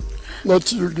you,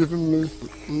 not you giving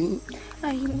me.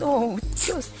 I know.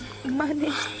 Just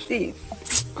manage it.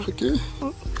 Okay.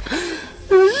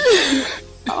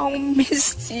 I'll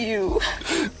miss you.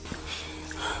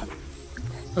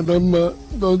 Adama,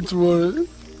 don't worry.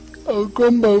 I'll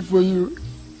come back for you.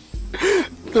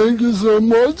 Thank you so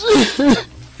much.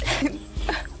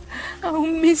 I'll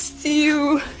miss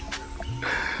you.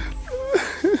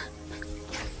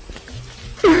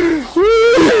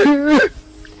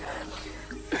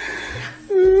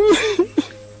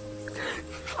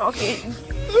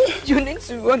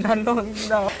 to run along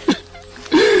now.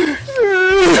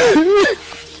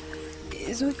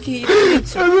 It's okay. You don't need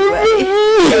to cry.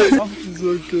 It's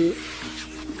okay.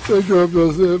 Take care of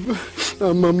yourself.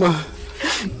 Mama.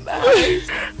 Bye.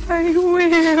 I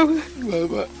will.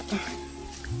 Bye-bye.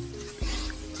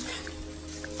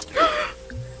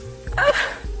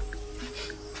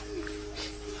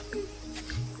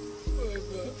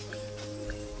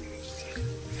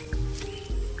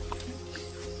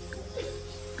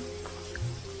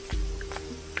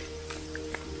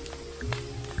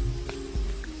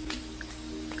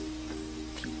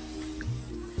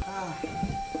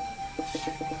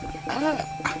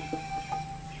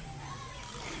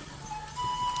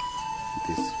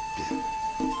 This is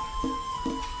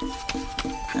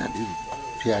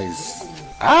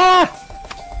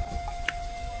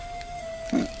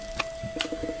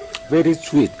very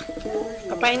sweet.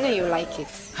 Papa, I know you like it.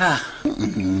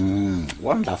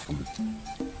 Wonderful.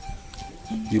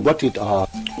 You bought it My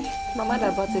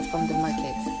mother bought it from the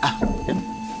market.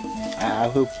 I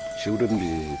hope she wouldn't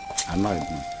be annoyed.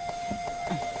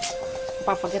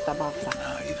 Papa, forget about her.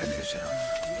 No, even if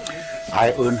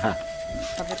I own her.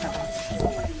 Forget about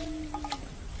her.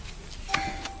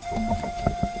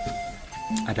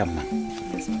 Adama,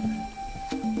 Yes, ma'am.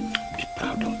 be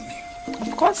proud of me.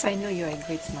 Of course, I know you're a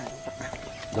great man, Papa.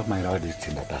 Don't mind all these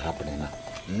things that are happening now.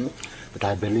 But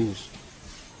I believe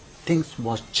things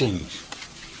must change.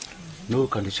 No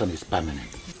condition is permanent.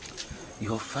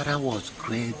 Your father was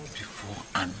great before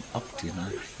and up till now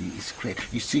he is great.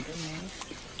 You see,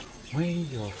 when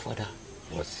your father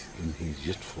was in his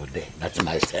youthful day, that's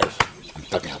myself I'm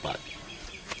talking about.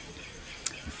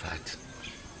 In fact,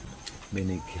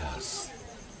 many girls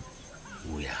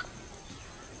were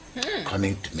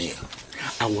coming to me.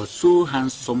 I was so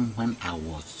handsome when I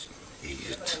was a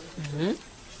youth.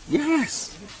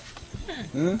 Yes.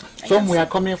 Some were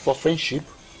coming for friendship.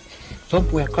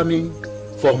 Some were coming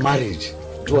for marriage.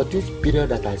 It was this period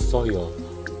that I saw your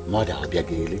mother,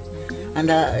 Obiageli. And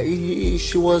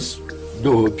she was,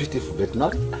 though beautiful, but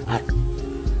not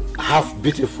half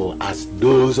beautiful as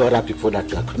those other people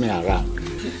that were coming around,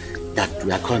 that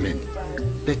were coming.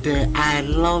 But I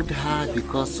loved her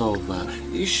because of,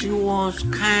 she was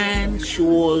kind, she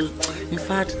was, in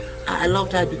fact, I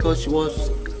loved her because she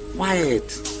was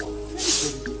quiet.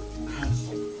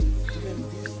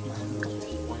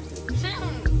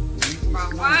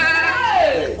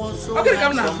 Okay,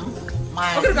 come now.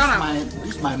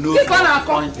 This my nose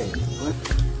pointed.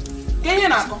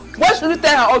 Why should you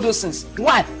tell her all those things?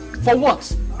 Why? For what?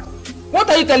 What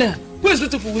are you telling her? Who is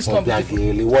beautiful? Who is not beautiful?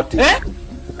 What is it?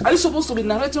 Are you supposed to be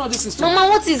narrating all this? Mama,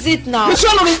 what is it now? You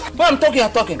show me. When I'm talking,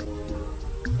 I'm talking.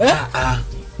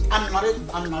 I'm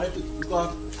narrating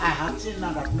because I have seen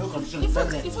now that no condition is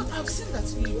permanent. In fact, I've seen that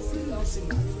you're very lazy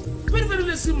man. Very, very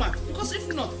lazy man. Because if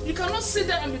not, you cannot sit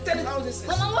there and be telling all this.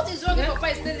 Mama, what is wrong with Papa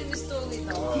is telling me story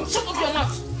now? Shut up your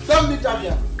mouth. Don't beat her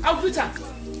here. I'll beat her.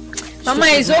 Mama,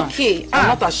 it's okay. I'm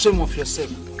not ashamed of yourself.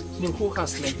 In who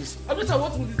has like this? I'll beat her.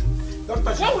 What will you do?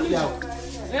 What will you do?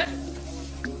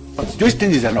 This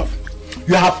thing is enough.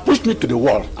 You have pushed me to the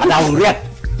wall and I will react.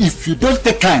 If you don't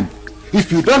take time, you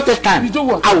do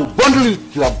what? I will bundle you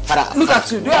to your father. Look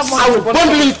at you. Do you have I will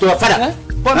bundle you to your father.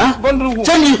 Bundle who?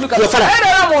 Send you to your father.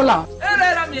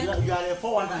 You are a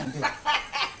 419.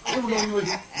 I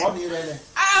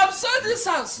have sold this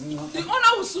house. The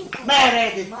owner will soon come. I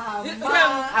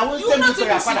will send you to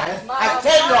your father. I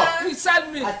tell you. He sell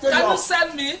me. Can you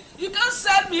sell me? You can't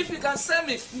sell me if you can sell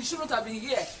me. You shouldn't have been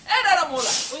here.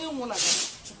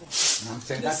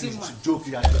 Nonsense, that is a joke.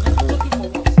 You are joking for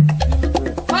what?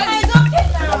 Mama, it's okay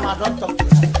now. Mama, don't talk to me.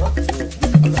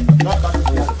 Don't talk to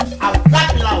me. I'll cut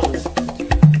you out.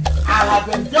 I have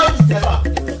enjoyed this enough.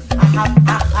 I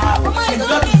have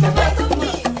enjoyed this enough.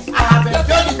 I have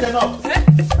enjoyed this enough.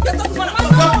 Don't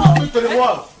push me to the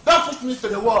wall. Don't push me to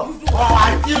the wall. Or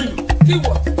I kill you. Kill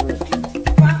what?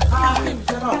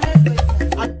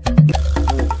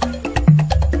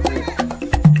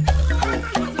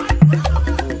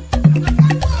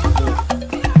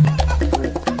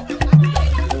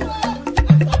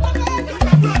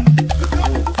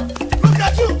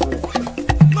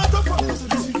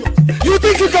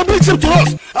 You can beat him to us.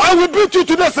 I will beat you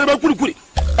to death. Don't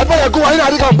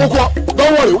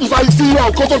worry. If I see you,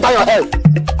 I'll cut off down your head.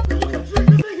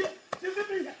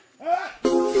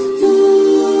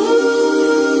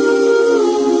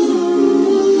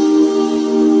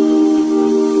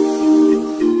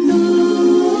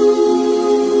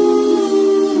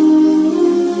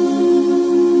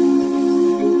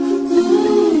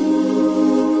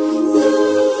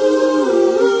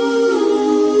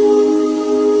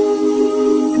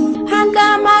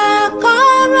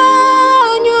 Agamakoro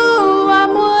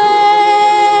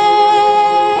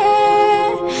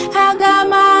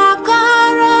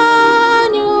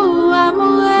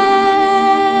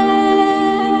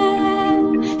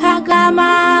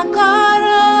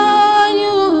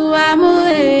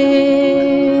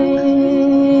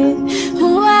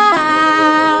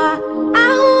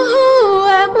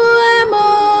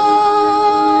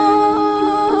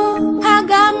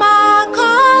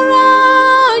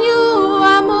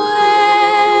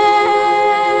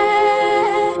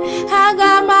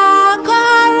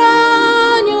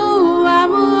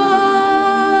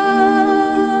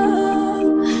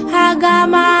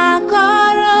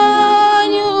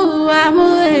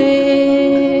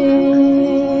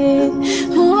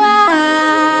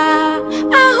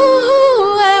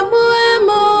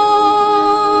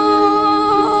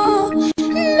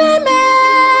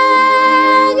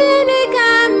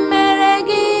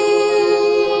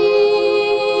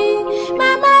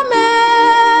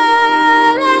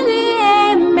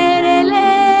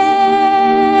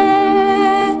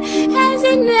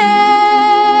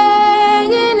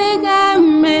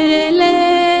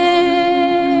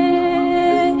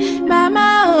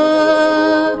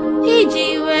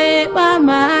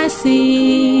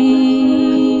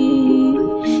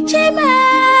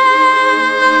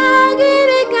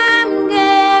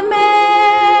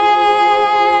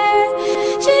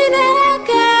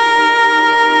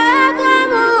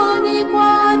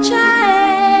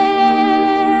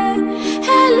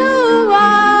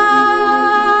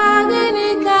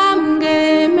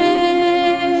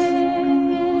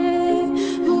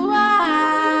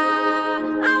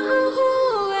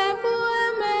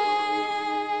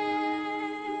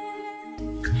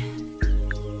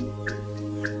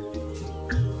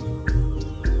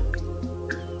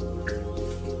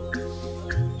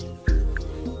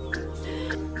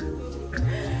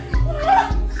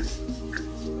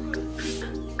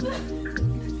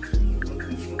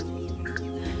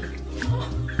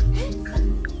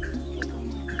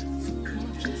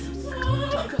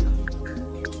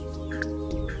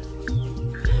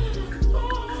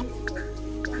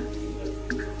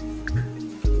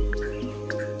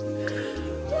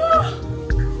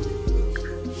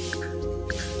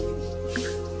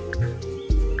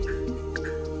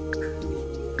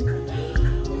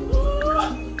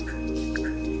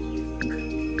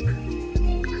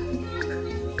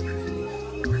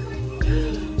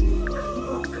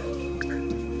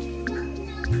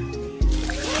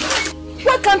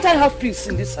can't I have peace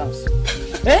in this house?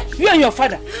 Eh? You and your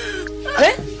father.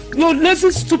 Eh? Your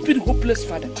lazy, stupid, hopeless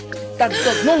father that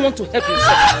does not want to help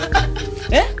himself.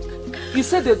 Eh? He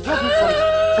said they dropped him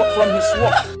from his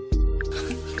work.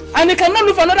 And he cannot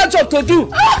look for another job to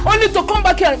do. Only to come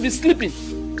back here and be sleeping.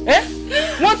 Eh?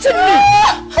 Wanting me.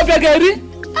 Obegeri.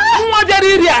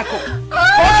 Mwaderi riako.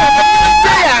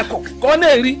 Riako.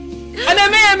 Koneri. And I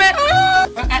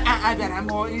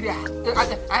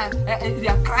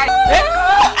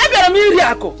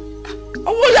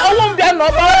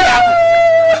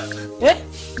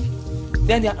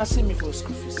then they are asking me for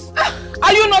school fees.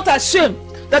 Are you not ashamed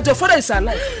that your father is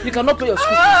alive? You cannot pay your school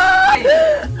fees.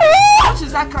 How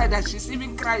she's that cry that she's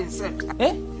even crying herself?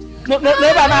 Eh? No, never.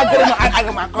 I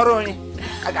got my corona.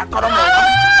 I got corona.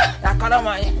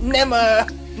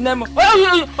 Never. Oh,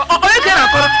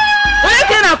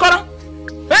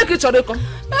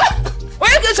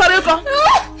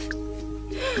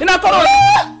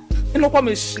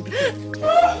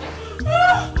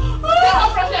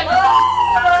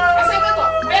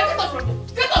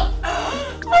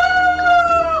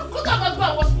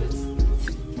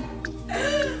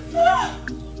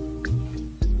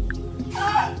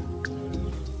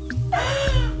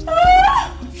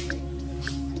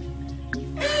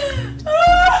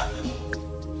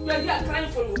 yeah, crying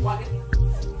for you, Wagi.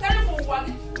 Crying for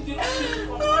Wagi.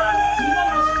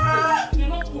 You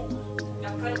don't cook. You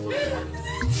are crying for Wagi.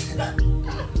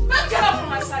 Get up from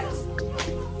my sight.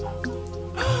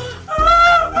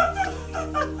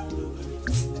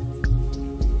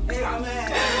 Hey, amen.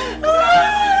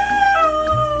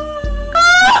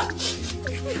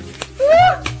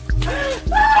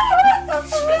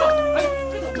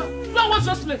 Go and wash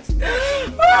your plate.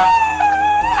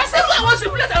 I said go and wash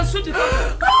your plate and sweep it up.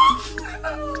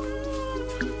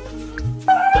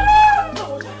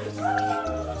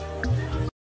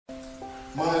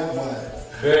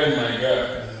 Hey, my God.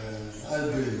 How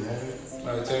you doing, man?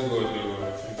 I thank God,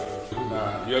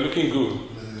 you're looking good.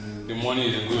 The money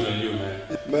is good on you, man.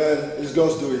 Man, it's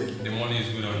God's doing. The money is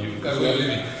good on you. Look at where you're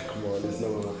living. Come on, it's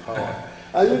not my power.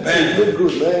 And you too, look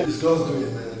good, man. It's God's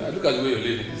doing, man. Now, look at where you're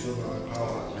living. It's not my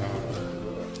power.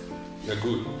 You're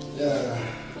good. Yeah.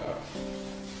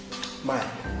 Mike.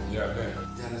 Yeah, man.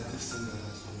 There is this thing that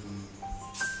has been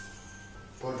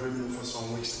bothering me for some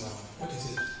weeks now. What is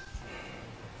it?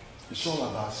 It's all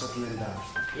about settling down.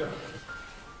 Yeah.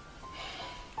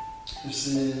 You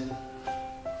see,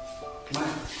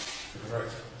 Mike.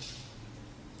 Right.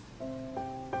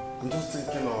 I'm just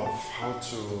thinking of how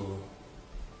to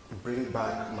bring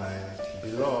back my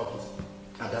beloved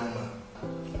Adama.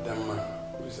 Adama?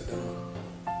 Who is Adama?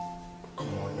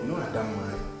 Come on, you know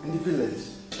Adama in the village.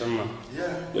 Adama?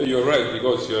 Yeah. Yeah, you're right,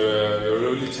 because you're an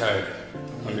only child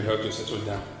and you have to settle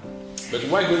down. But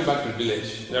why going back to the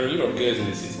village? There are a lot of girls in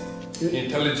the city.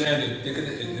 Intelligent,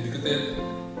 educated,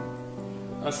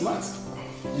 and smart.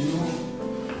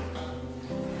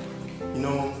 You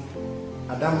know,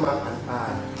 Adama and I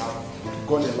have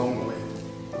gone a long way.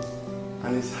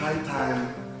 And it's high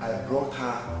time I brought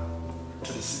her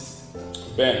to the city.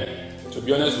 Ben, to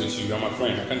be honest with you, you're my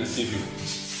friend. I can't deceive you.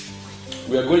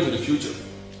 We are going to the future.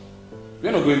 We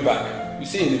are not going back. You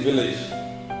see, in the village.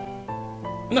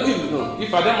 No,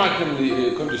 if Adama come to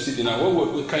the city now,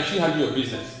 can she handle your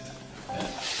business?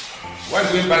 Why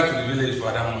going back to the village for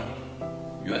Adama?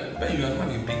 You are not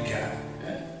a big guy.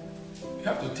 You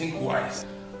have to think wise.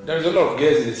 There is a lot of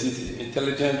girls in the city,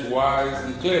 intelligent, wise,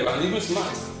 and clever, and even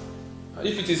smart.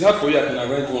 If it is hard for you, I can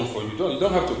arrange one for you. You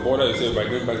don't have to bother yourself by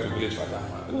going back to the village for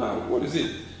Adama. No, what is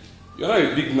it? You're not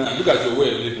a big man. Look at your way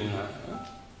of living now.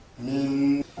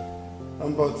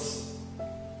 But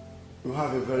you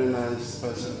have a very nice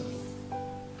person.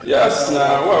 Yes,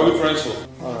 now, what are we friends for?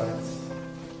 Alright.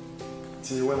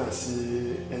 See, when I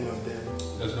see any of them.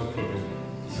 There's no problem.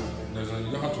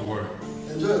 You don't have to worry.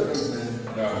 Enjoy the rest, man.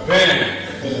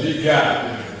 Ben, big guy,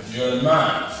 you're a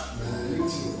man. Man, you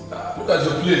too. Look at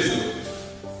your place, though.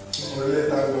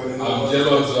 I'm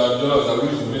jealous. I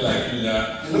wish to be like you now.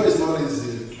 You know it's not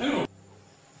easy. I know.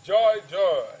 Joy.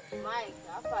 Mike,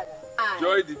 our father.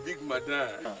 Joy the big madam.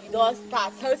 You don't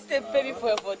start. I'll stay baby for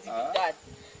your body with that.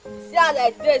 See how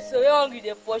like this, so young,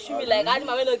 they pursue me like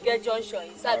animal when don't get junction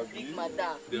inside big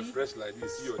madam. They're fresh like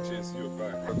this. See your chin, see your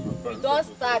back. You don't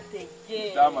start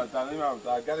again. That madam,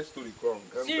 I got a story come.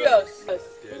 Serious?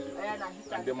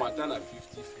 And the madam are 50-50.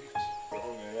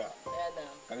 Yeah.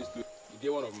 Can you still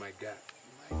get one of my guy,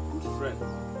 my good friend?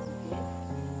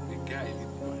 The guy is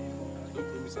mine. Don't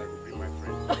promise I will bring my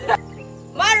friend.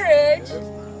 Marriage? Yes,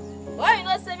 why you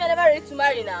not say me I never ready to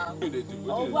marry now?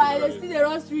 Oh, why they still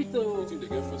run street though?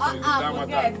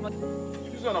 Forget.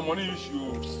 This is on a money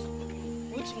issue.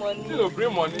 Which money? You know,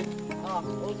 bring money.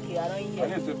 Oh, okay, I don't hear. I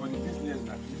need to for the business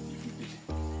now.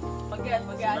 Forget, I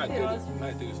Now say us.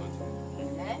 I tell you something.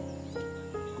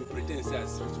 You pretend say I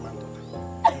see to my daughter.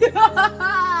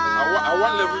 I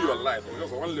want level your life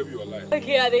because I want level your life.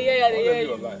 Okay, I hear you.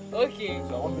 Your life. Okay.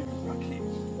 So I want to make you package.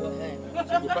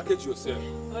 So you go package yourself.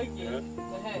 Okay. Yeah?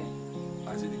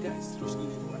 I say the guy is seriously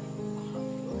need wife.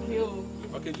 Okay. You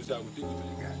package yourself, I will take you to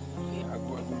the guy. Okay. I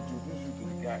go introduce you to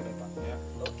the guy later.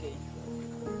 Yeah? Okay.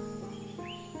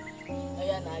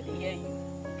 Yeah, now I hear you.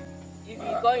 If you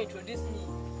can't introduce me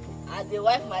as the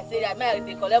wife material,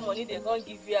 they collect money, they can't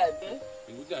give you a bill.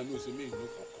 I know, so me, you know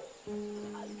for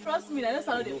trust me, I know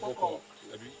how they fuck up.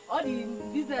 All the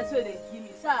business where they give me,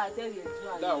 so I tell you.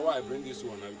 That's why I bring this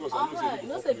one now, because I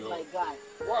know say you my guy.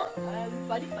 What?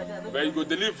 But you go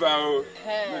deliver.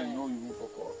 Man, no, you won't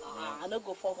fuck up. I don't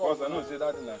go fuck up. Because I know say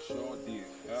that in a sure deal.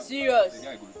 Yeah? Serious. The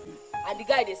guy go pay. And the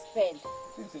guy they spend.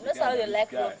 That's how they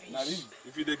like rubbish. Now,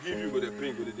 if you they give you, go they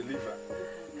bring, go they deliver.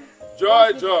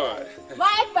 Joy.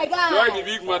 My guy. Joy the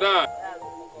big madam.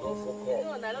 No fuck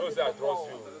up. No, say I trust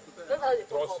you. That's how they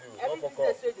trust you. No fuck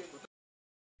up.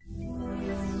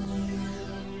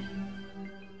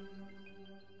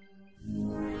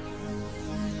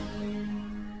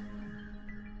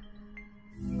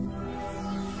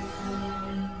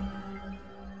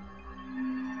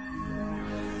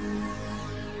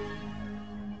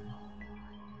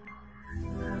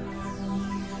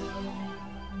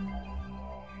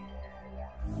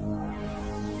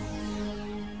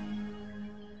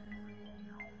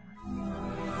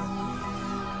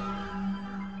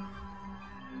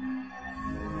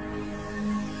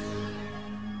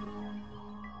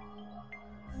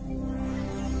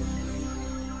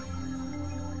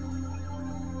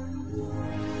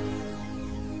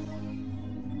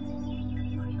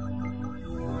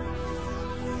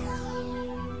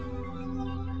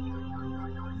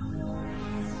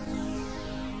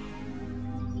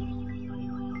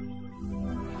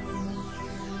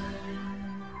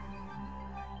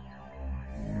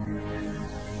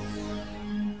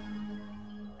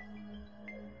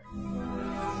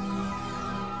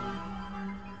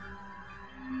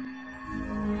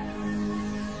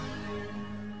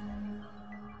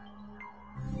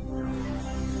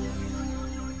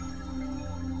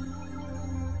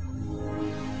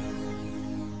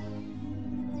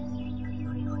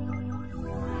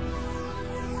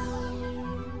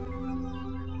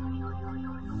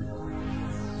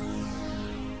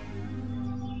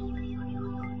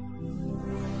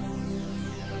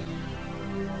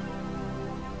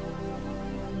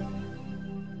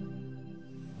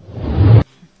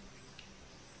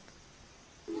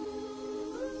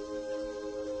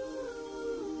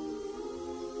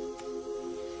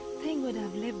 Thank God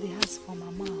I've left the house for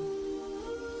Mama. I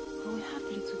will have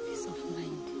little peace of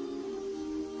mind.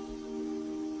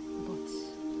 But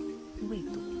wait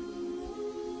though.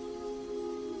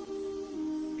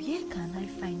 Where can I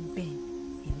find Ben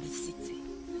in the city?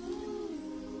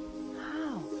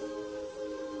 How?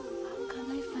 How can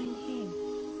I find him?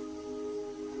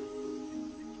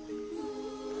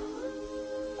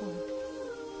 God,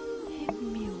 help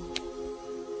me.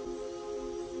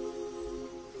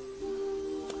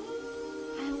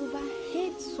 I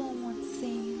overheard someone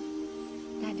saying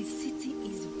that the city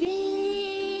is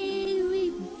very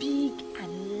big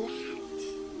and large.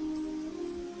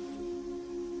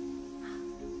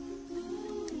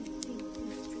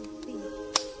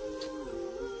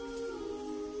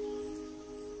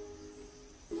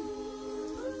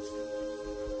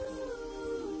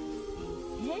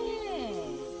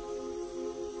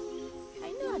 I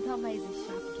know Adama is a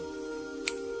sharp girl.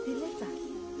 The letter.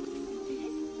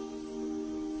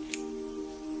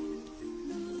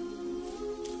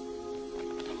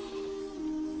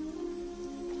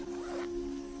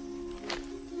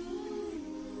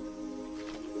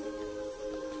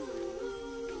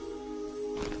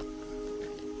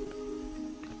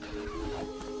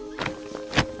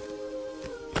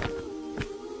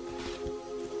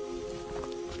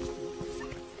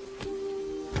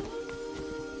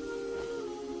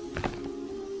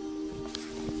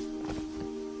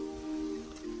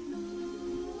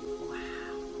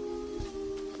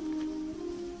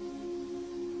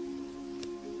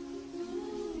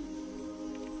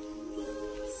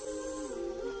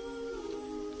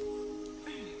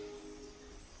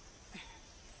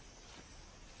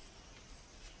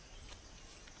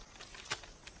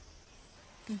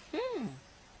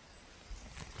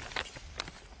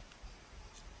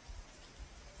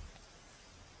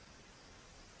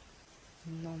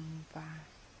 Number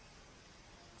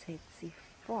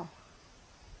 34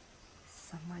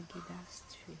 Samagida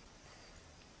Street.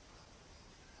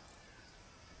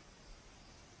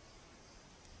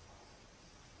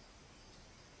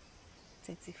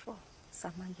 34,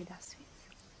 Samangida Street.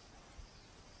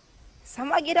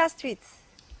 Samangida Street.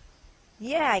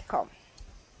 Here I come.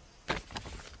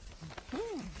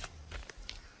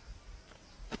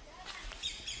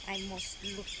 I must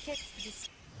locate this.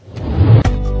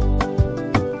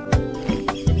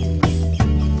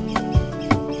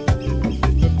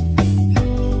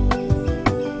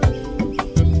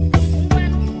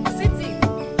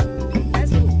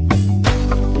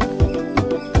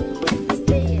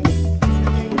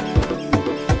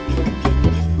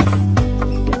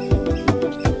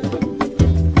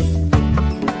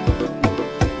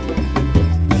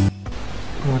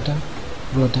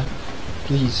 Brother,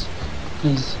 please,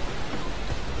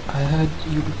 I heard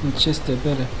you people chased a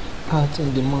better heart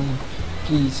in the morning.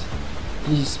 Please,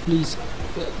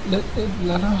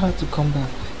 allow her to come back.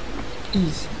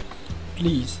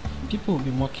 Please, people will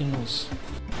be mocking us.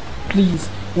 Please,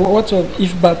 what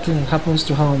if bad thing happens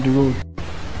to her on the road?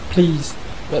 Please,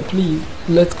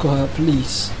 let's go her,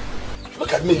 please.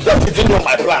 Look at me, you don't even know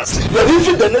my plans. You are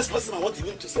even the next person I want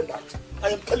even to send out. I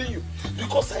am telling you,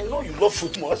 because I know you love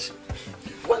food much.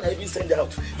 When I even send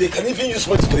out, they can even use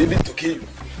money to even to kill you.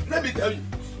 Let me tell you.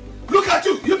 Look at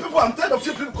you people, I'm tired of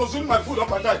you people consuming my food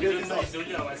up and down here. It's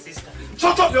only our sister.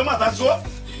 Shut up your mouth, and so?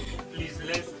 Please,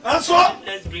 let's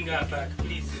bring her back,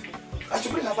 please. I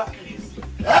should bring her back? Please.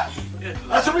 Yeah? Yes,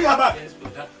 I should bring her back? Yes,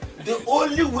 brother. The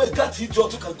only way that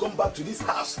idiot can come back to this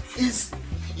house is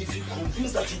if you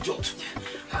convince that idiot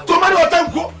to marry or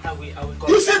time go.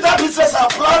 You see that business I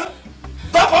plan?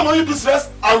 That family business,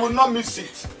 I will not miss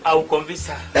it. I will convince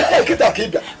her.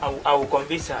 I will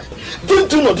convince her.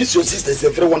 Don't you know this your sister is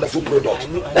a very wonderful product?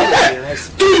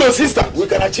 Do your sister, we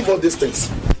can achieve all these things.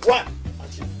 One,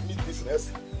 achieve meat business.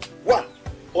 One,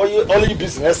 oil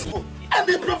business. And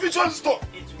the provision store.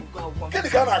 Get the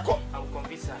car now. I will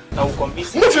convince her. I will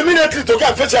convince her. Move immediately to go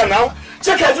and fetch her now.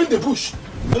 Check her in the bush.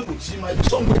 She might be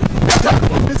somewhere. Get her,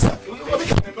 convince her.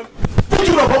 Don't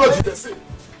you know poverty is the same?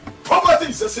 Poverty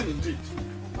is the same indeed.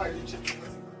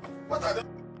 What are they?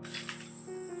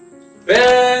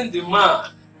 Ben the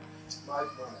man.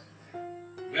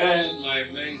 Ben, my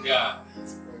main guy.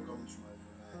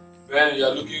 Ben, you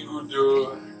are looking good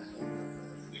though.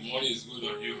 The money is good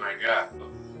on you, my guy.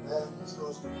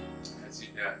 I see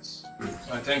that.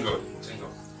 Thank God.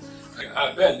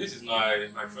 Ben, this is my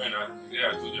friend. I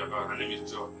told you about. Her name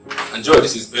is Joy. And Joy,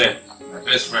 this is Ben, my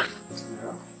best friend.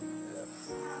 Yeah.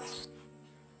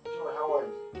 Joy, how are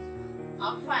you?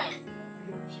 I'm fine. You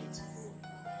look beautiful.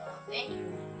 Thank you.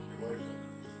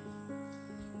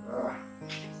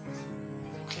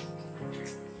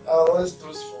 I always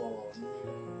toast for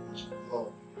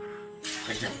love.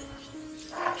 Thank you.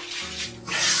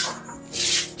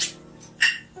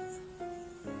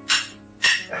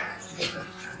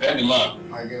 Hey, man.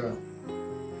 My girl.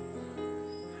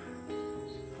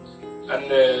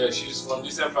 And she's from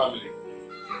this family.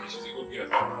 She's a good girl.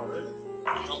 Oh, really?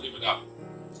 Don't give it up.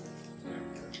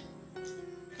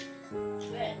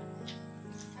 Ben.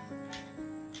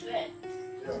 Yeah.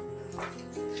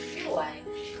 You why?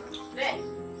 Ben.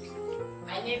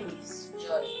 My name is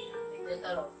Joy, the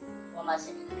daughter of former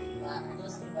secretary. I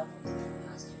just came back from school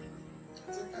last week.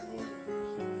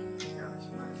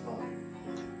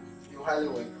 You're highly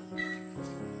welcome.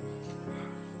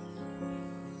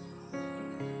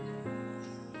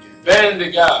 Ben the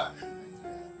guy.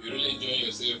 You really enjoy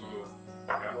yourself, bro.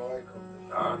 You're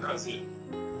welcome. That's it.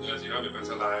 Yes, you have a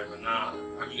better life, and now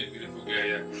I'm in a beautiful girl,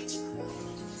 yeah.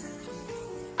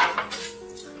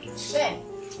 Ben.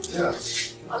 Yeah.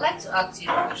 I'd like to ask you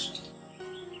a question.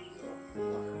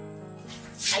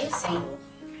 Are you single?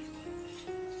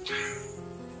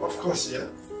 Of course, yeah.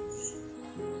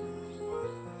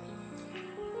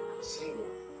 Single.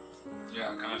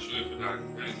 Yeah, I can assure you for that.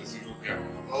 Ben is a single girl.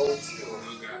 How old is you?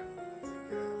 Single guy.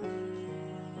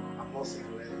 I'm not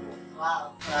single anymore.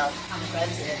 Wow. Well, I'm glad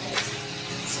to hear that.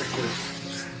 It's okay.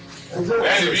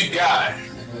 Ben, the big guy.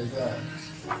 My God.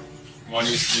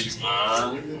 Money speaks,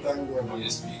 man. Really thank God. Money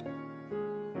speaks.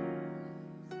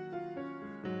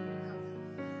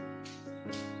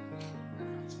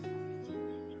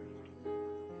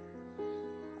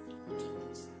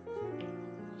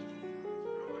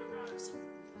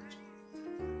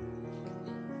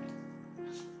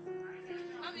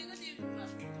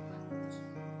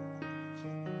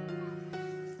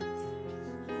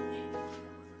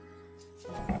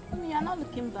 You're not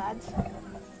looking bad.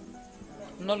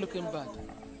 Not looking bad.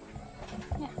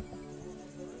 Yeah.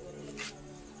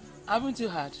 Haven't you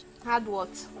heard? Heard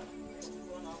what?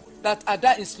 That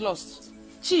Ada is lost.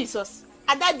 Jesus.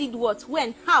 Ada did what?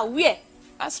 When? How? Where?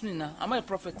 Ask me now. Am I a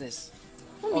prophetess?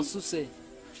 Or Suse?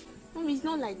 Mommy, it's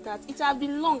not like that. It has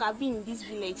been long I've been in this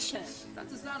village.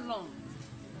 That is not long.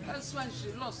 That's when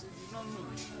she lost. You don't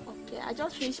know. Okay, I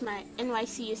just finished my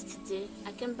NYC yesterday.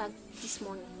 I came back this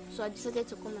morning, so I decided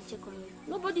to come and check on you.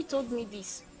 Nobody told me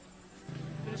this.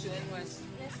 Finish your NYC?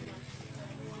 Yes,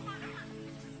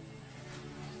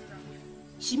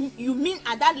 ma'am. You mean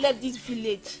Ada left this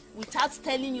village without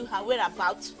telling you her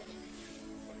whereabouts?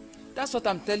 That's what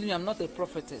I'm telling you. I'm not a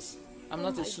prophetess. I'm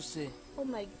not a soothsayer. Oh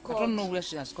my God. I don't know where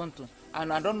she has gone to,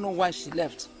 and I don't know why she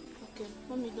left. Okay,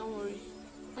 Mommy, don't worry.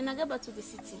 When I get back to the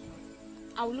city,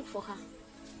 I will look for her.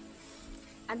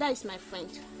 Ada is my friend.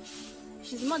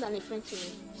 She's more than a friend to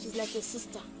me. She's like a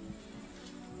sister.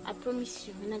 I promise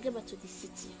you, when I get back to the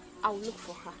city, I will look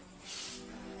for her.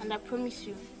 And I promise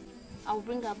you, I will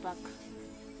bring her back.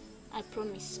 I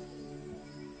promise.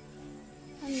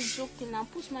 I'm joking now.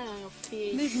 Put smile on your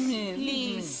face. Leave me.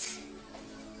 Please.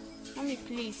 Mommy,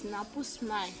 please. Now put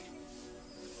smile.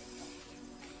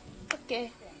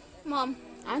 Okay. Mom,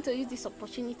 I want to use this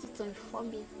opportunity to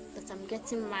inform you that I'm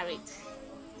getting married.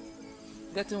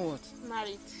 Getting what?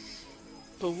 Married.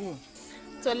 To who?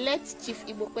 To late Chief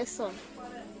Ibokwe's son.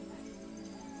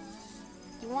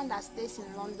 The one that stays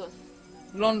in London.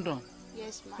 London?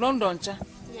 Yes, ma'am. London, cha?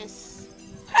 Yes.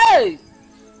 Hey!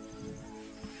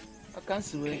 I can't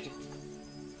see where.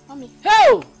 Mommy.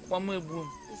 Hey! One more boom.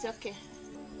 It's okay.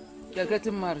 They're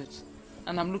getting married,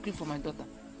 and I'm looking for my daughter.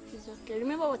 It's okay.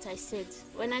 Remember what I said.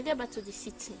 When I get back to the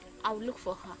city, I will look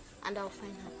for her and I will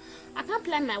find her. I can't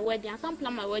plan my wedding. I can't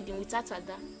plan my wedding without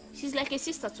Ada. She's like a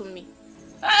sister to me.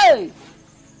 Hey!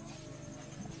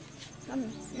 Mommy,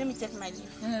 let me take my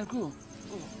leave. Yeah, go.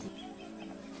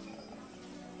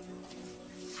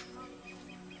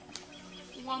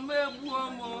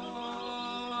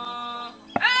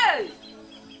 Hey!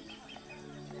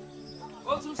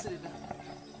 What you say that?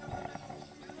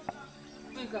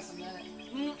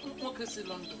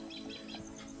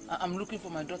 I'm looking for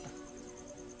my daughter.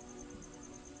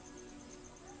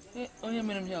 Only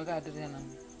minute here, I got it.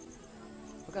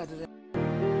 I got it.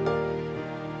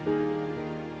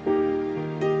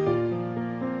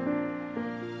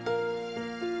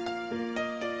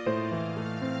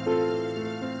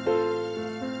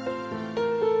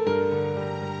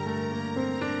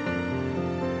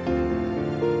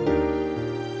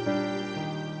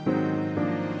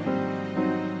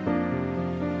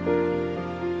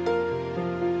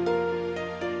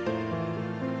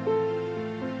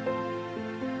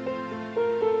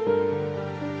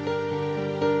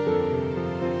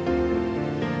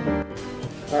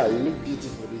 Ah, you look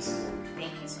beautiful this morning.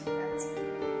 Thank you, sweetheart.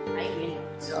 Are you ready?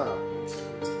 Yeah.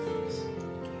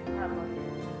 How about the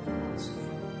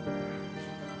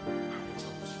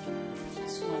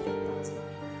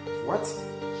What?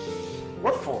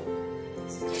 What for?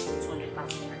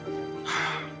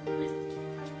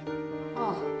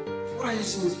 Oh, what are you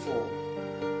using it for?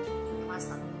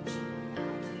 Master,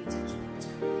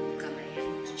 can I help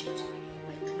you to change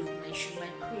my clothes, my shoe, my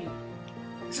cream?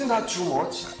 Isn't that too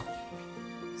much?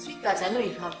 Sweetheart, I know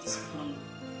you have this money.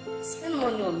 Spend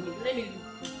money on me. Let me look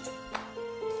good.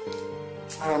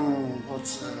 But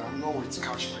I'm not with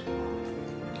cash right now.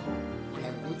 When I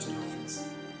go to the office,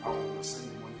 I will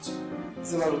send the money to you.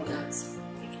 Isn't that okay?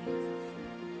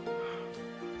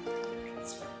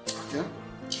 Okay?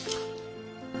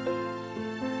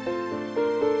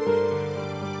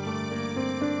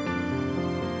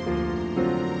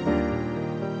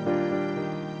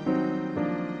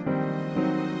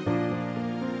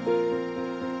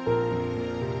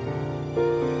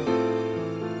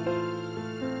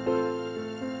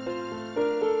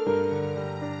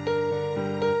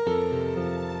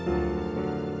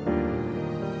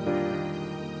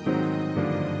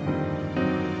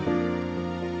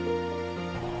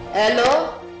 Hello?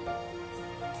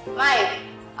 Mike,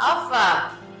 how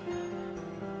far?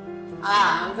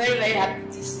 I'm very, very happy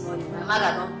this morning. My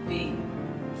mother don't pay.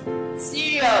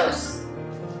 Serious?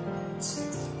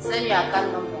 Send your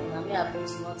account number. I may have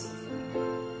used nothing for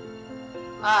you.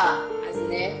 As in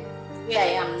the way I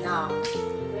am now, I'm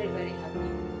very, very happy.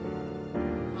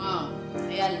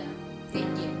 Yeah,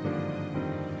 take care.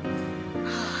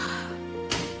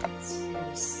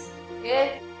 Serious. Okay?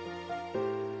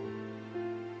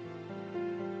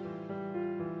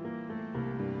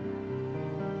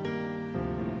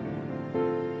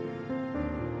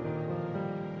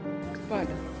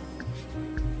 Father,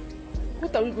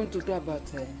 what are we going to do about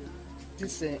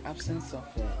this absence of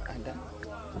Ada?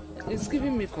 It's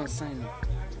giving me concern,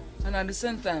 and at the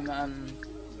same time,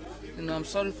 I'm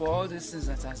sorry for all these things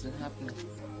that has been happening.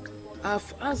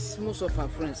 I've asked most of our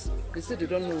friends; they say they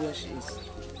don't know where she is.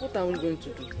 What are we going to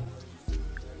do?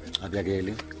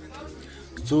 Abiageli,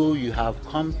 So you have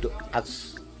come to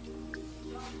ask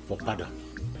for pardon.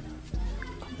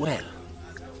 Well,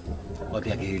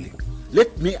 Obiageli,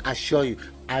 let me assure you,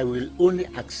 I will only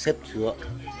accept your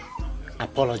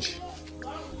apology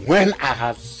when I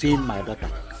have seen my daughter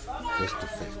face to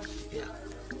face. Yeah.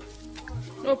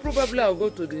 No, probably I'll go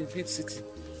to the big city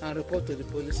and report to the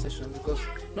police station because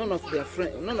none of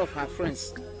her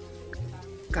friends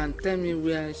can tell me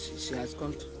where she has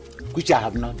gone to. Which I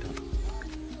have not done.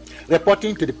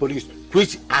 Reporting to the police,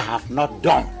 which I have not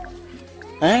done.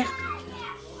 Eh?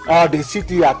 Or the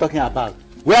city you are talking about.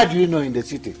 Where do you know in the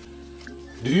city?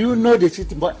 Do you know the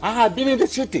city? But I have been in the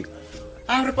city.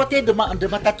 I have reported the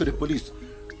matter to the police.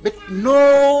 But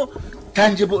no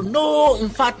tangible, no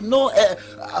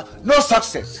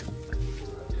success.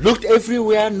 Looked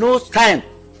everywhere, no sign.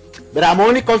 But I'm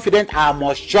only confident I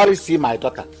must surely see my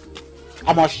daughter.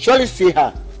 I must surely see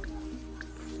her.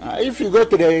 If you go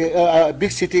to the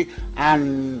big city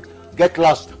and get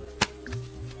lost,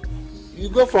 you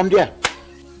go from there.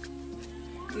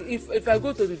 If I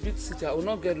go to the big city, I will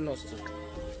not get lost.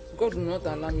 God will not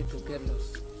allow me to get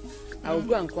lost. I will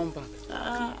go and come back.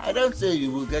 I don't say you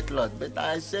will get lost, but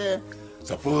I say,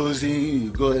 supposing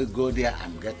you go there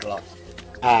and get lost,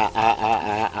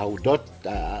 I would not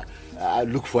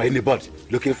look for anybody,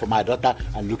 looking for my daughter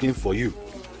and looking for you.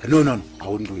 No, I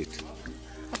won't do it.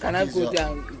 How can I go there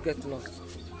and get lost?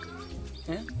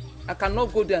 Eh? I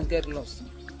cannot go there and get lost.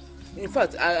 In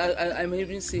fact, I may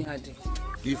even see her there.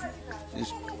 If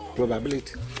it's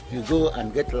probability, you go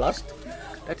and get lost,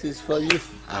 that is for you.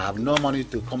 I have no money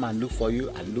to come and look for you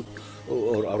and look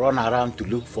or run around to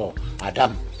look for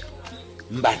Adam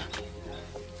Mbana.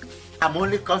 I'm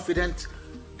only confident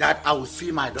that I will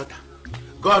see my daughter.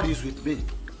 God is with me.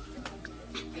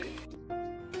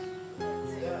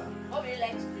 What would you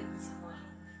like to do this morning?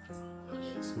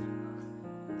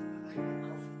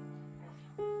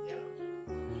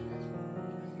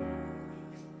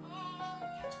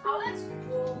 I want to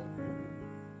go.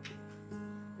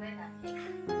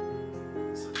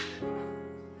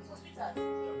 Hospital. Do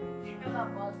you remember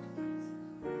about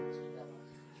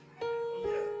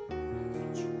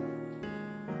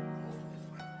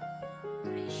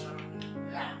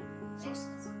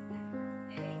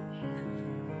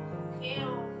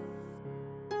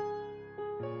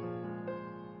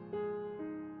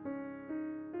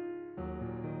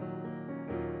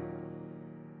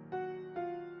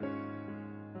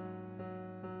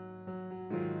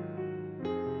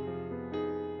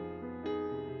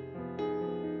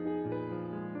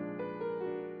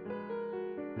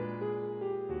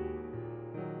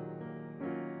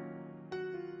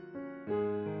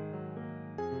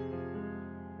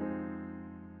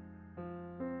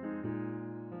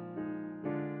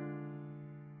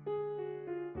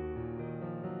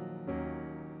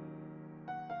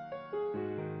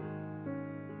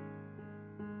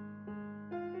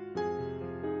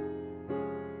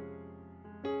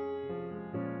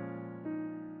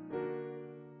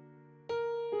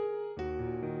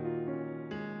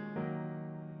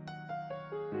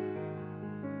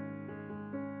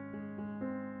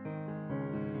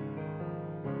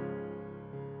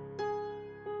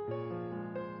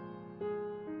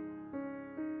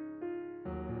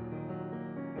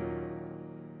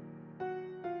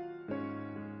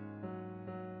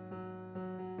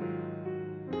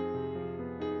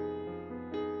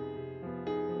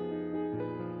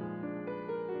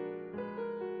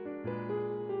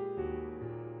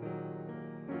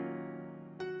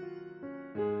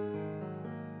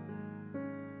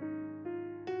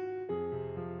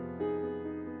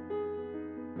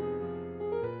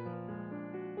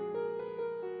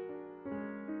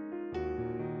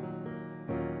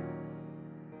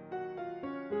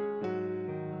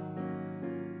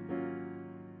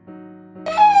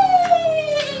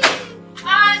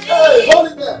Hold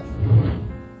it there.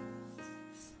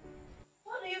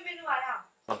 What do you mean who I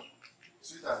am?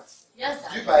 Sweetheart,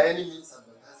 Yes, do you by any means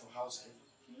advertise for house help?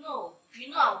 No, you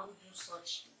know I won't do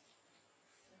such.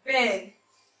 Ben,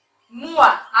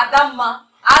 Mua, Adama,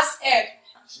 ask help.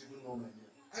 She even know my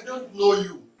name. I don't know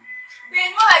you.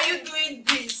 Ben, why are you doing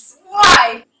this?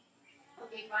 Why?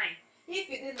 Okay, fine. If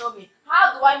you didn't know me,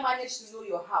 how do I manage to know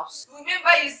your house? Remember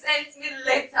you sent me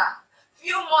letter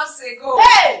few months ago.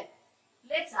 Hey!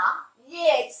 Letter?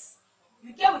 Yes.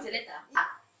 You came with a letter?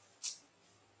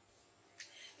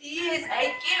 Yes,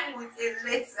 I came with a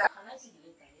letter. Can I see the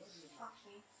letter?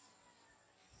 Okay.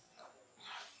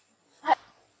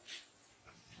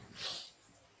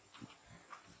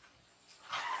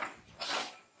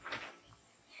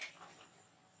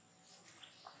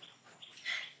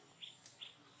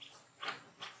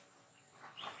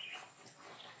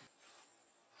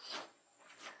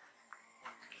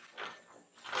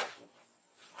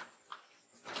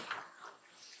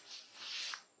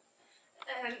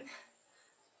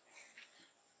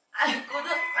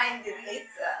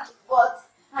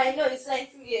 you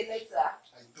sent me a letter.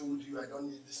 I told you I don't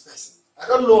need this person. I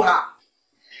don't know her.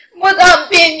 But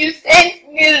Ben, you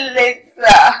sent me a letter.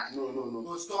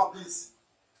 No, stop this.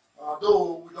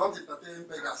 Though we don't entertain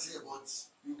beggars here, but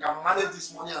you can manage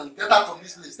this money and get out from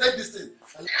this place. Take this thing.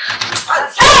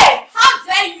 Hey! How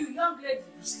dare you, young lady?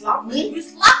 You slap me? You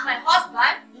slap my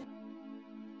husband?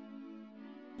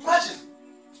 Imagine.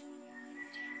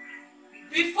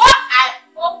 Before I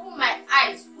open my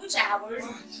eyes, which I have already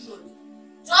closed,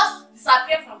 just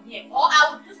disappear from here, or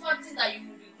I will do something that you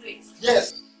will regret.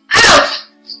 Yes. Out!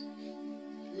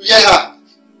 You hear her?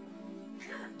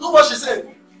 Do what she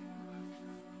said.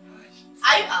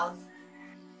 Are you out?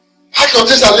 Pack your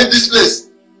things and leave this place.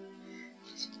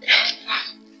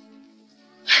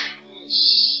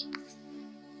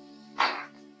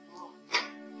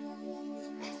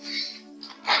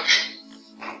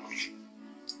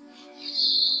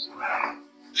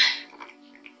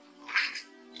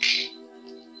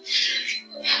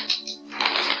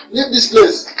 Leave this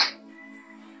place.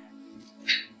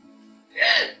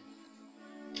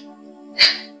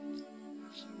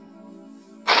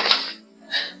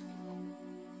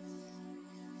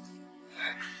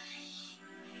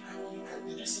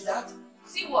 Did you see that?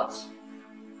 See what?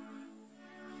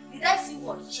 Did I see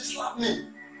what? She slapped me.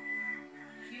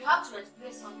 You have to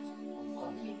explain something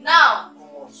for me now.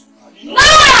 No!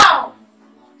 Now!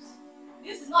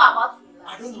 This is not about to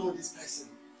relax. I don't know this person.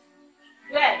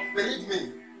 Where? Believe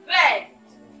me. Where?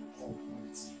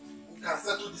 We can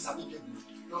settle this amicably.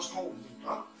 Just come with me,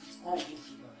 huh? Come with me.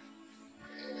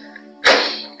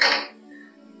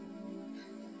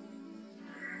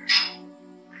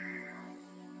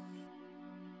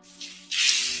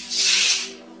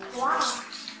 Wow.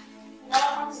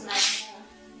 Welcome to my home.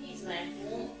 This is my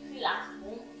home. Feel at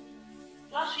home.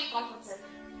 Just feel comfortable.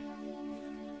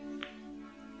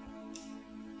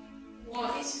 Wow,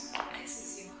 this is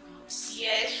your house.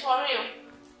 Yes, for real.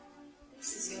 This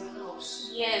is your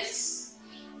house. Yes.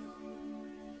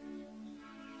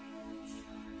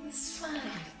 It's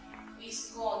fine. It's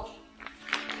good.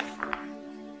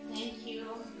 Thank you.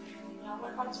 You're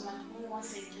welcome to my home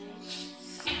once again.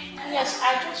 Yes,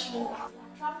 I just moved. I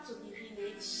traveled to the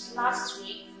village last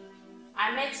week.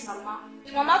 I met Mama.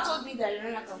 The Mama told me that you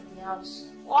ran out of the house.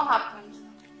 What happened?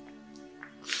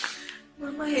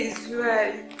 Mama is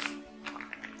right.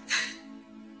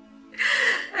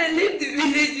 I left the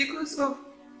village because of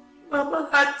Mama's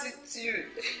attitude.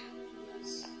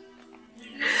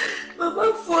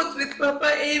 Mama fought with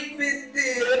Papa every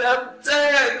day and I'm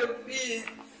tired of it.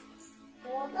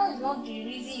 Well, that is not the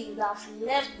reason you would have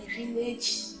left the village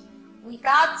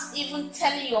without even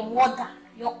telling your mother,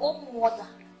 your own mother,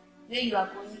 where you are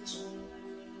going to.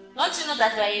 Don't you know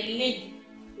that you are a lady?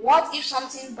 What if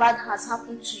something bad has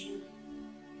happened to you?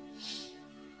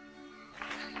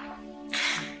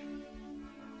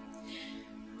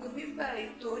 Remember I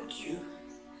told you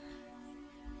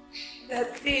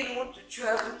that Ben wanted to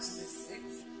travel to the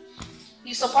city.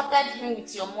 You supported him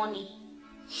with your money.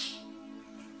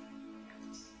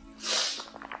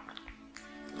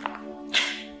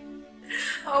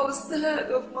 I was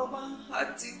tired of Mama's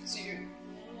attitude.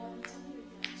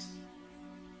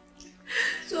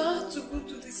 So I had to go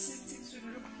to the city to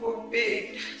look for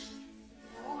Ben.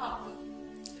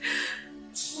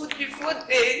 But before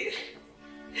then,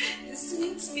 he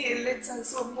sent me a letter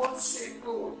some months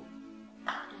ago.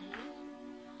 And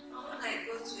when I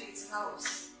got to his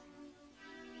house,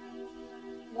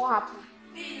 what happened?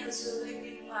 Ben is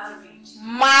already married.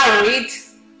 Married?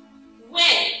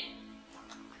 When?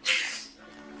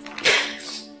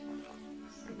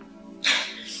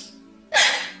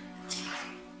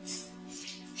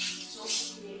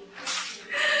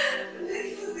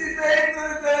 Little did I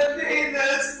know that Ben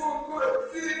has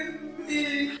forgotten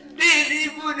me. Ben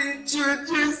even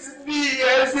introduced me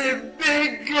as a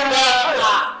beggar.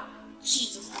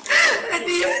 Jesus. And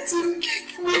he had to kick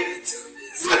me out of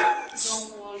his house.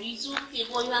 Don't worry, it's okay,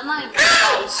 but you are not in the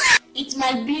house. It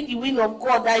might be the will of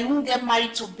God that you won't get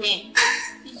married to Ben.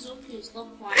 It's okay, stop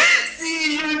crying.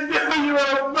 See, you know you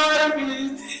are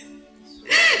married.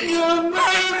 You are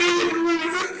married.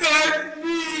 Look at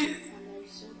me.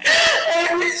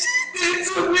 I wish they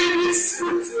told me this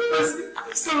was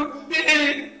because of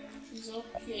Ben. It's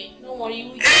okay. Don't worry, you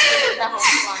will get a better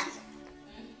husband.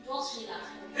 Just feel at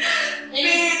home.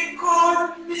 Ben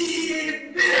called me a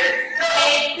beggar.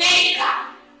 A beggar?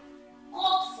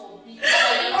 God forbid.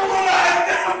 Oh, I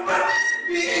am a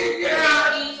beggar.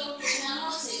 It's okay. You are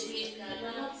not a beggar. You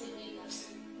are not a beggar.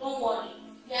 Don't worry.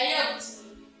 You are here with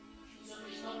me. It's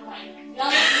okay. Stop crying. You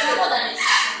are more than a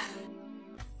sister.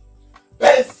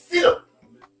 Benzino!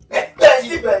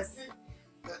 Benzi!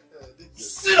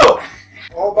 Sino!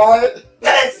 Ọba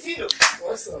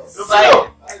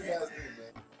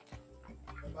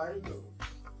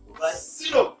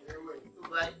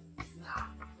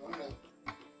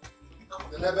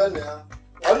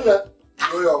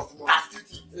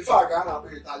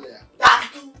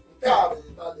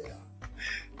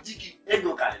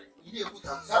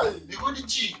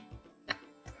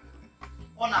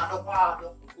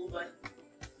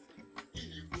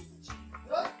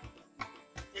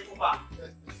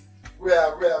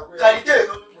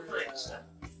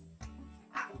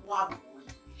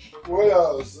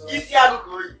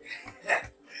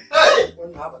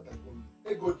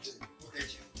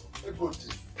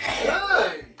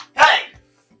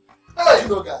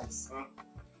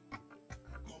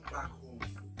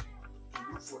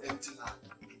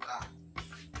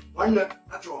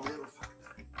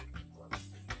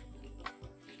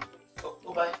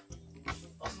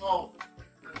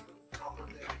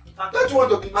Don't you want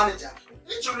to be manager?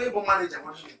 Each of you manager.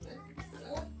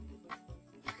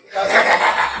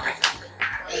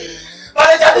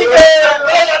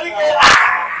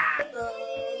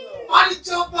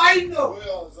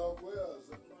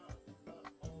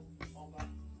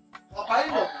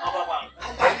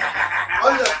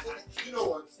 You know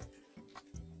what?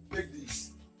 Take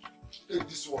this. Take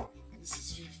this one. This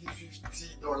is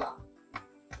 $50.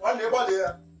 One neighbor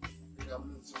there.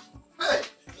 Hey!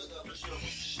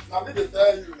 I'm going to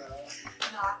tell you now.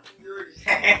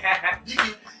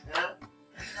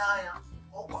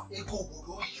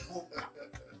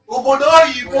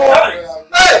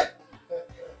 Hey!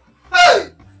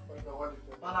 Hey!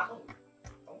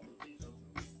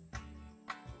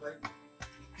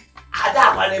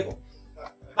 Ada valebo.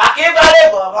 Pakai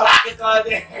valebo, pakai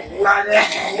kode. Wow.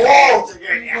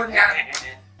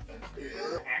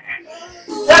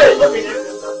 Hey, look at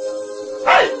this.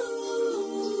 Hey.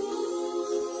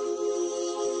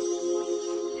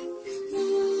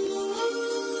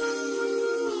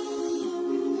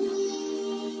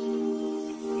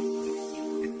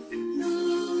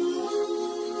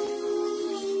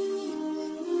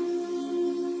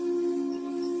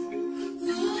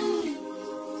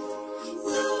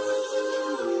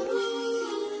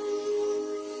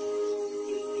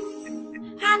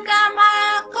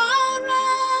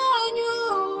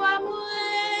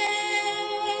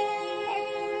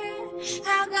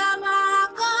 I got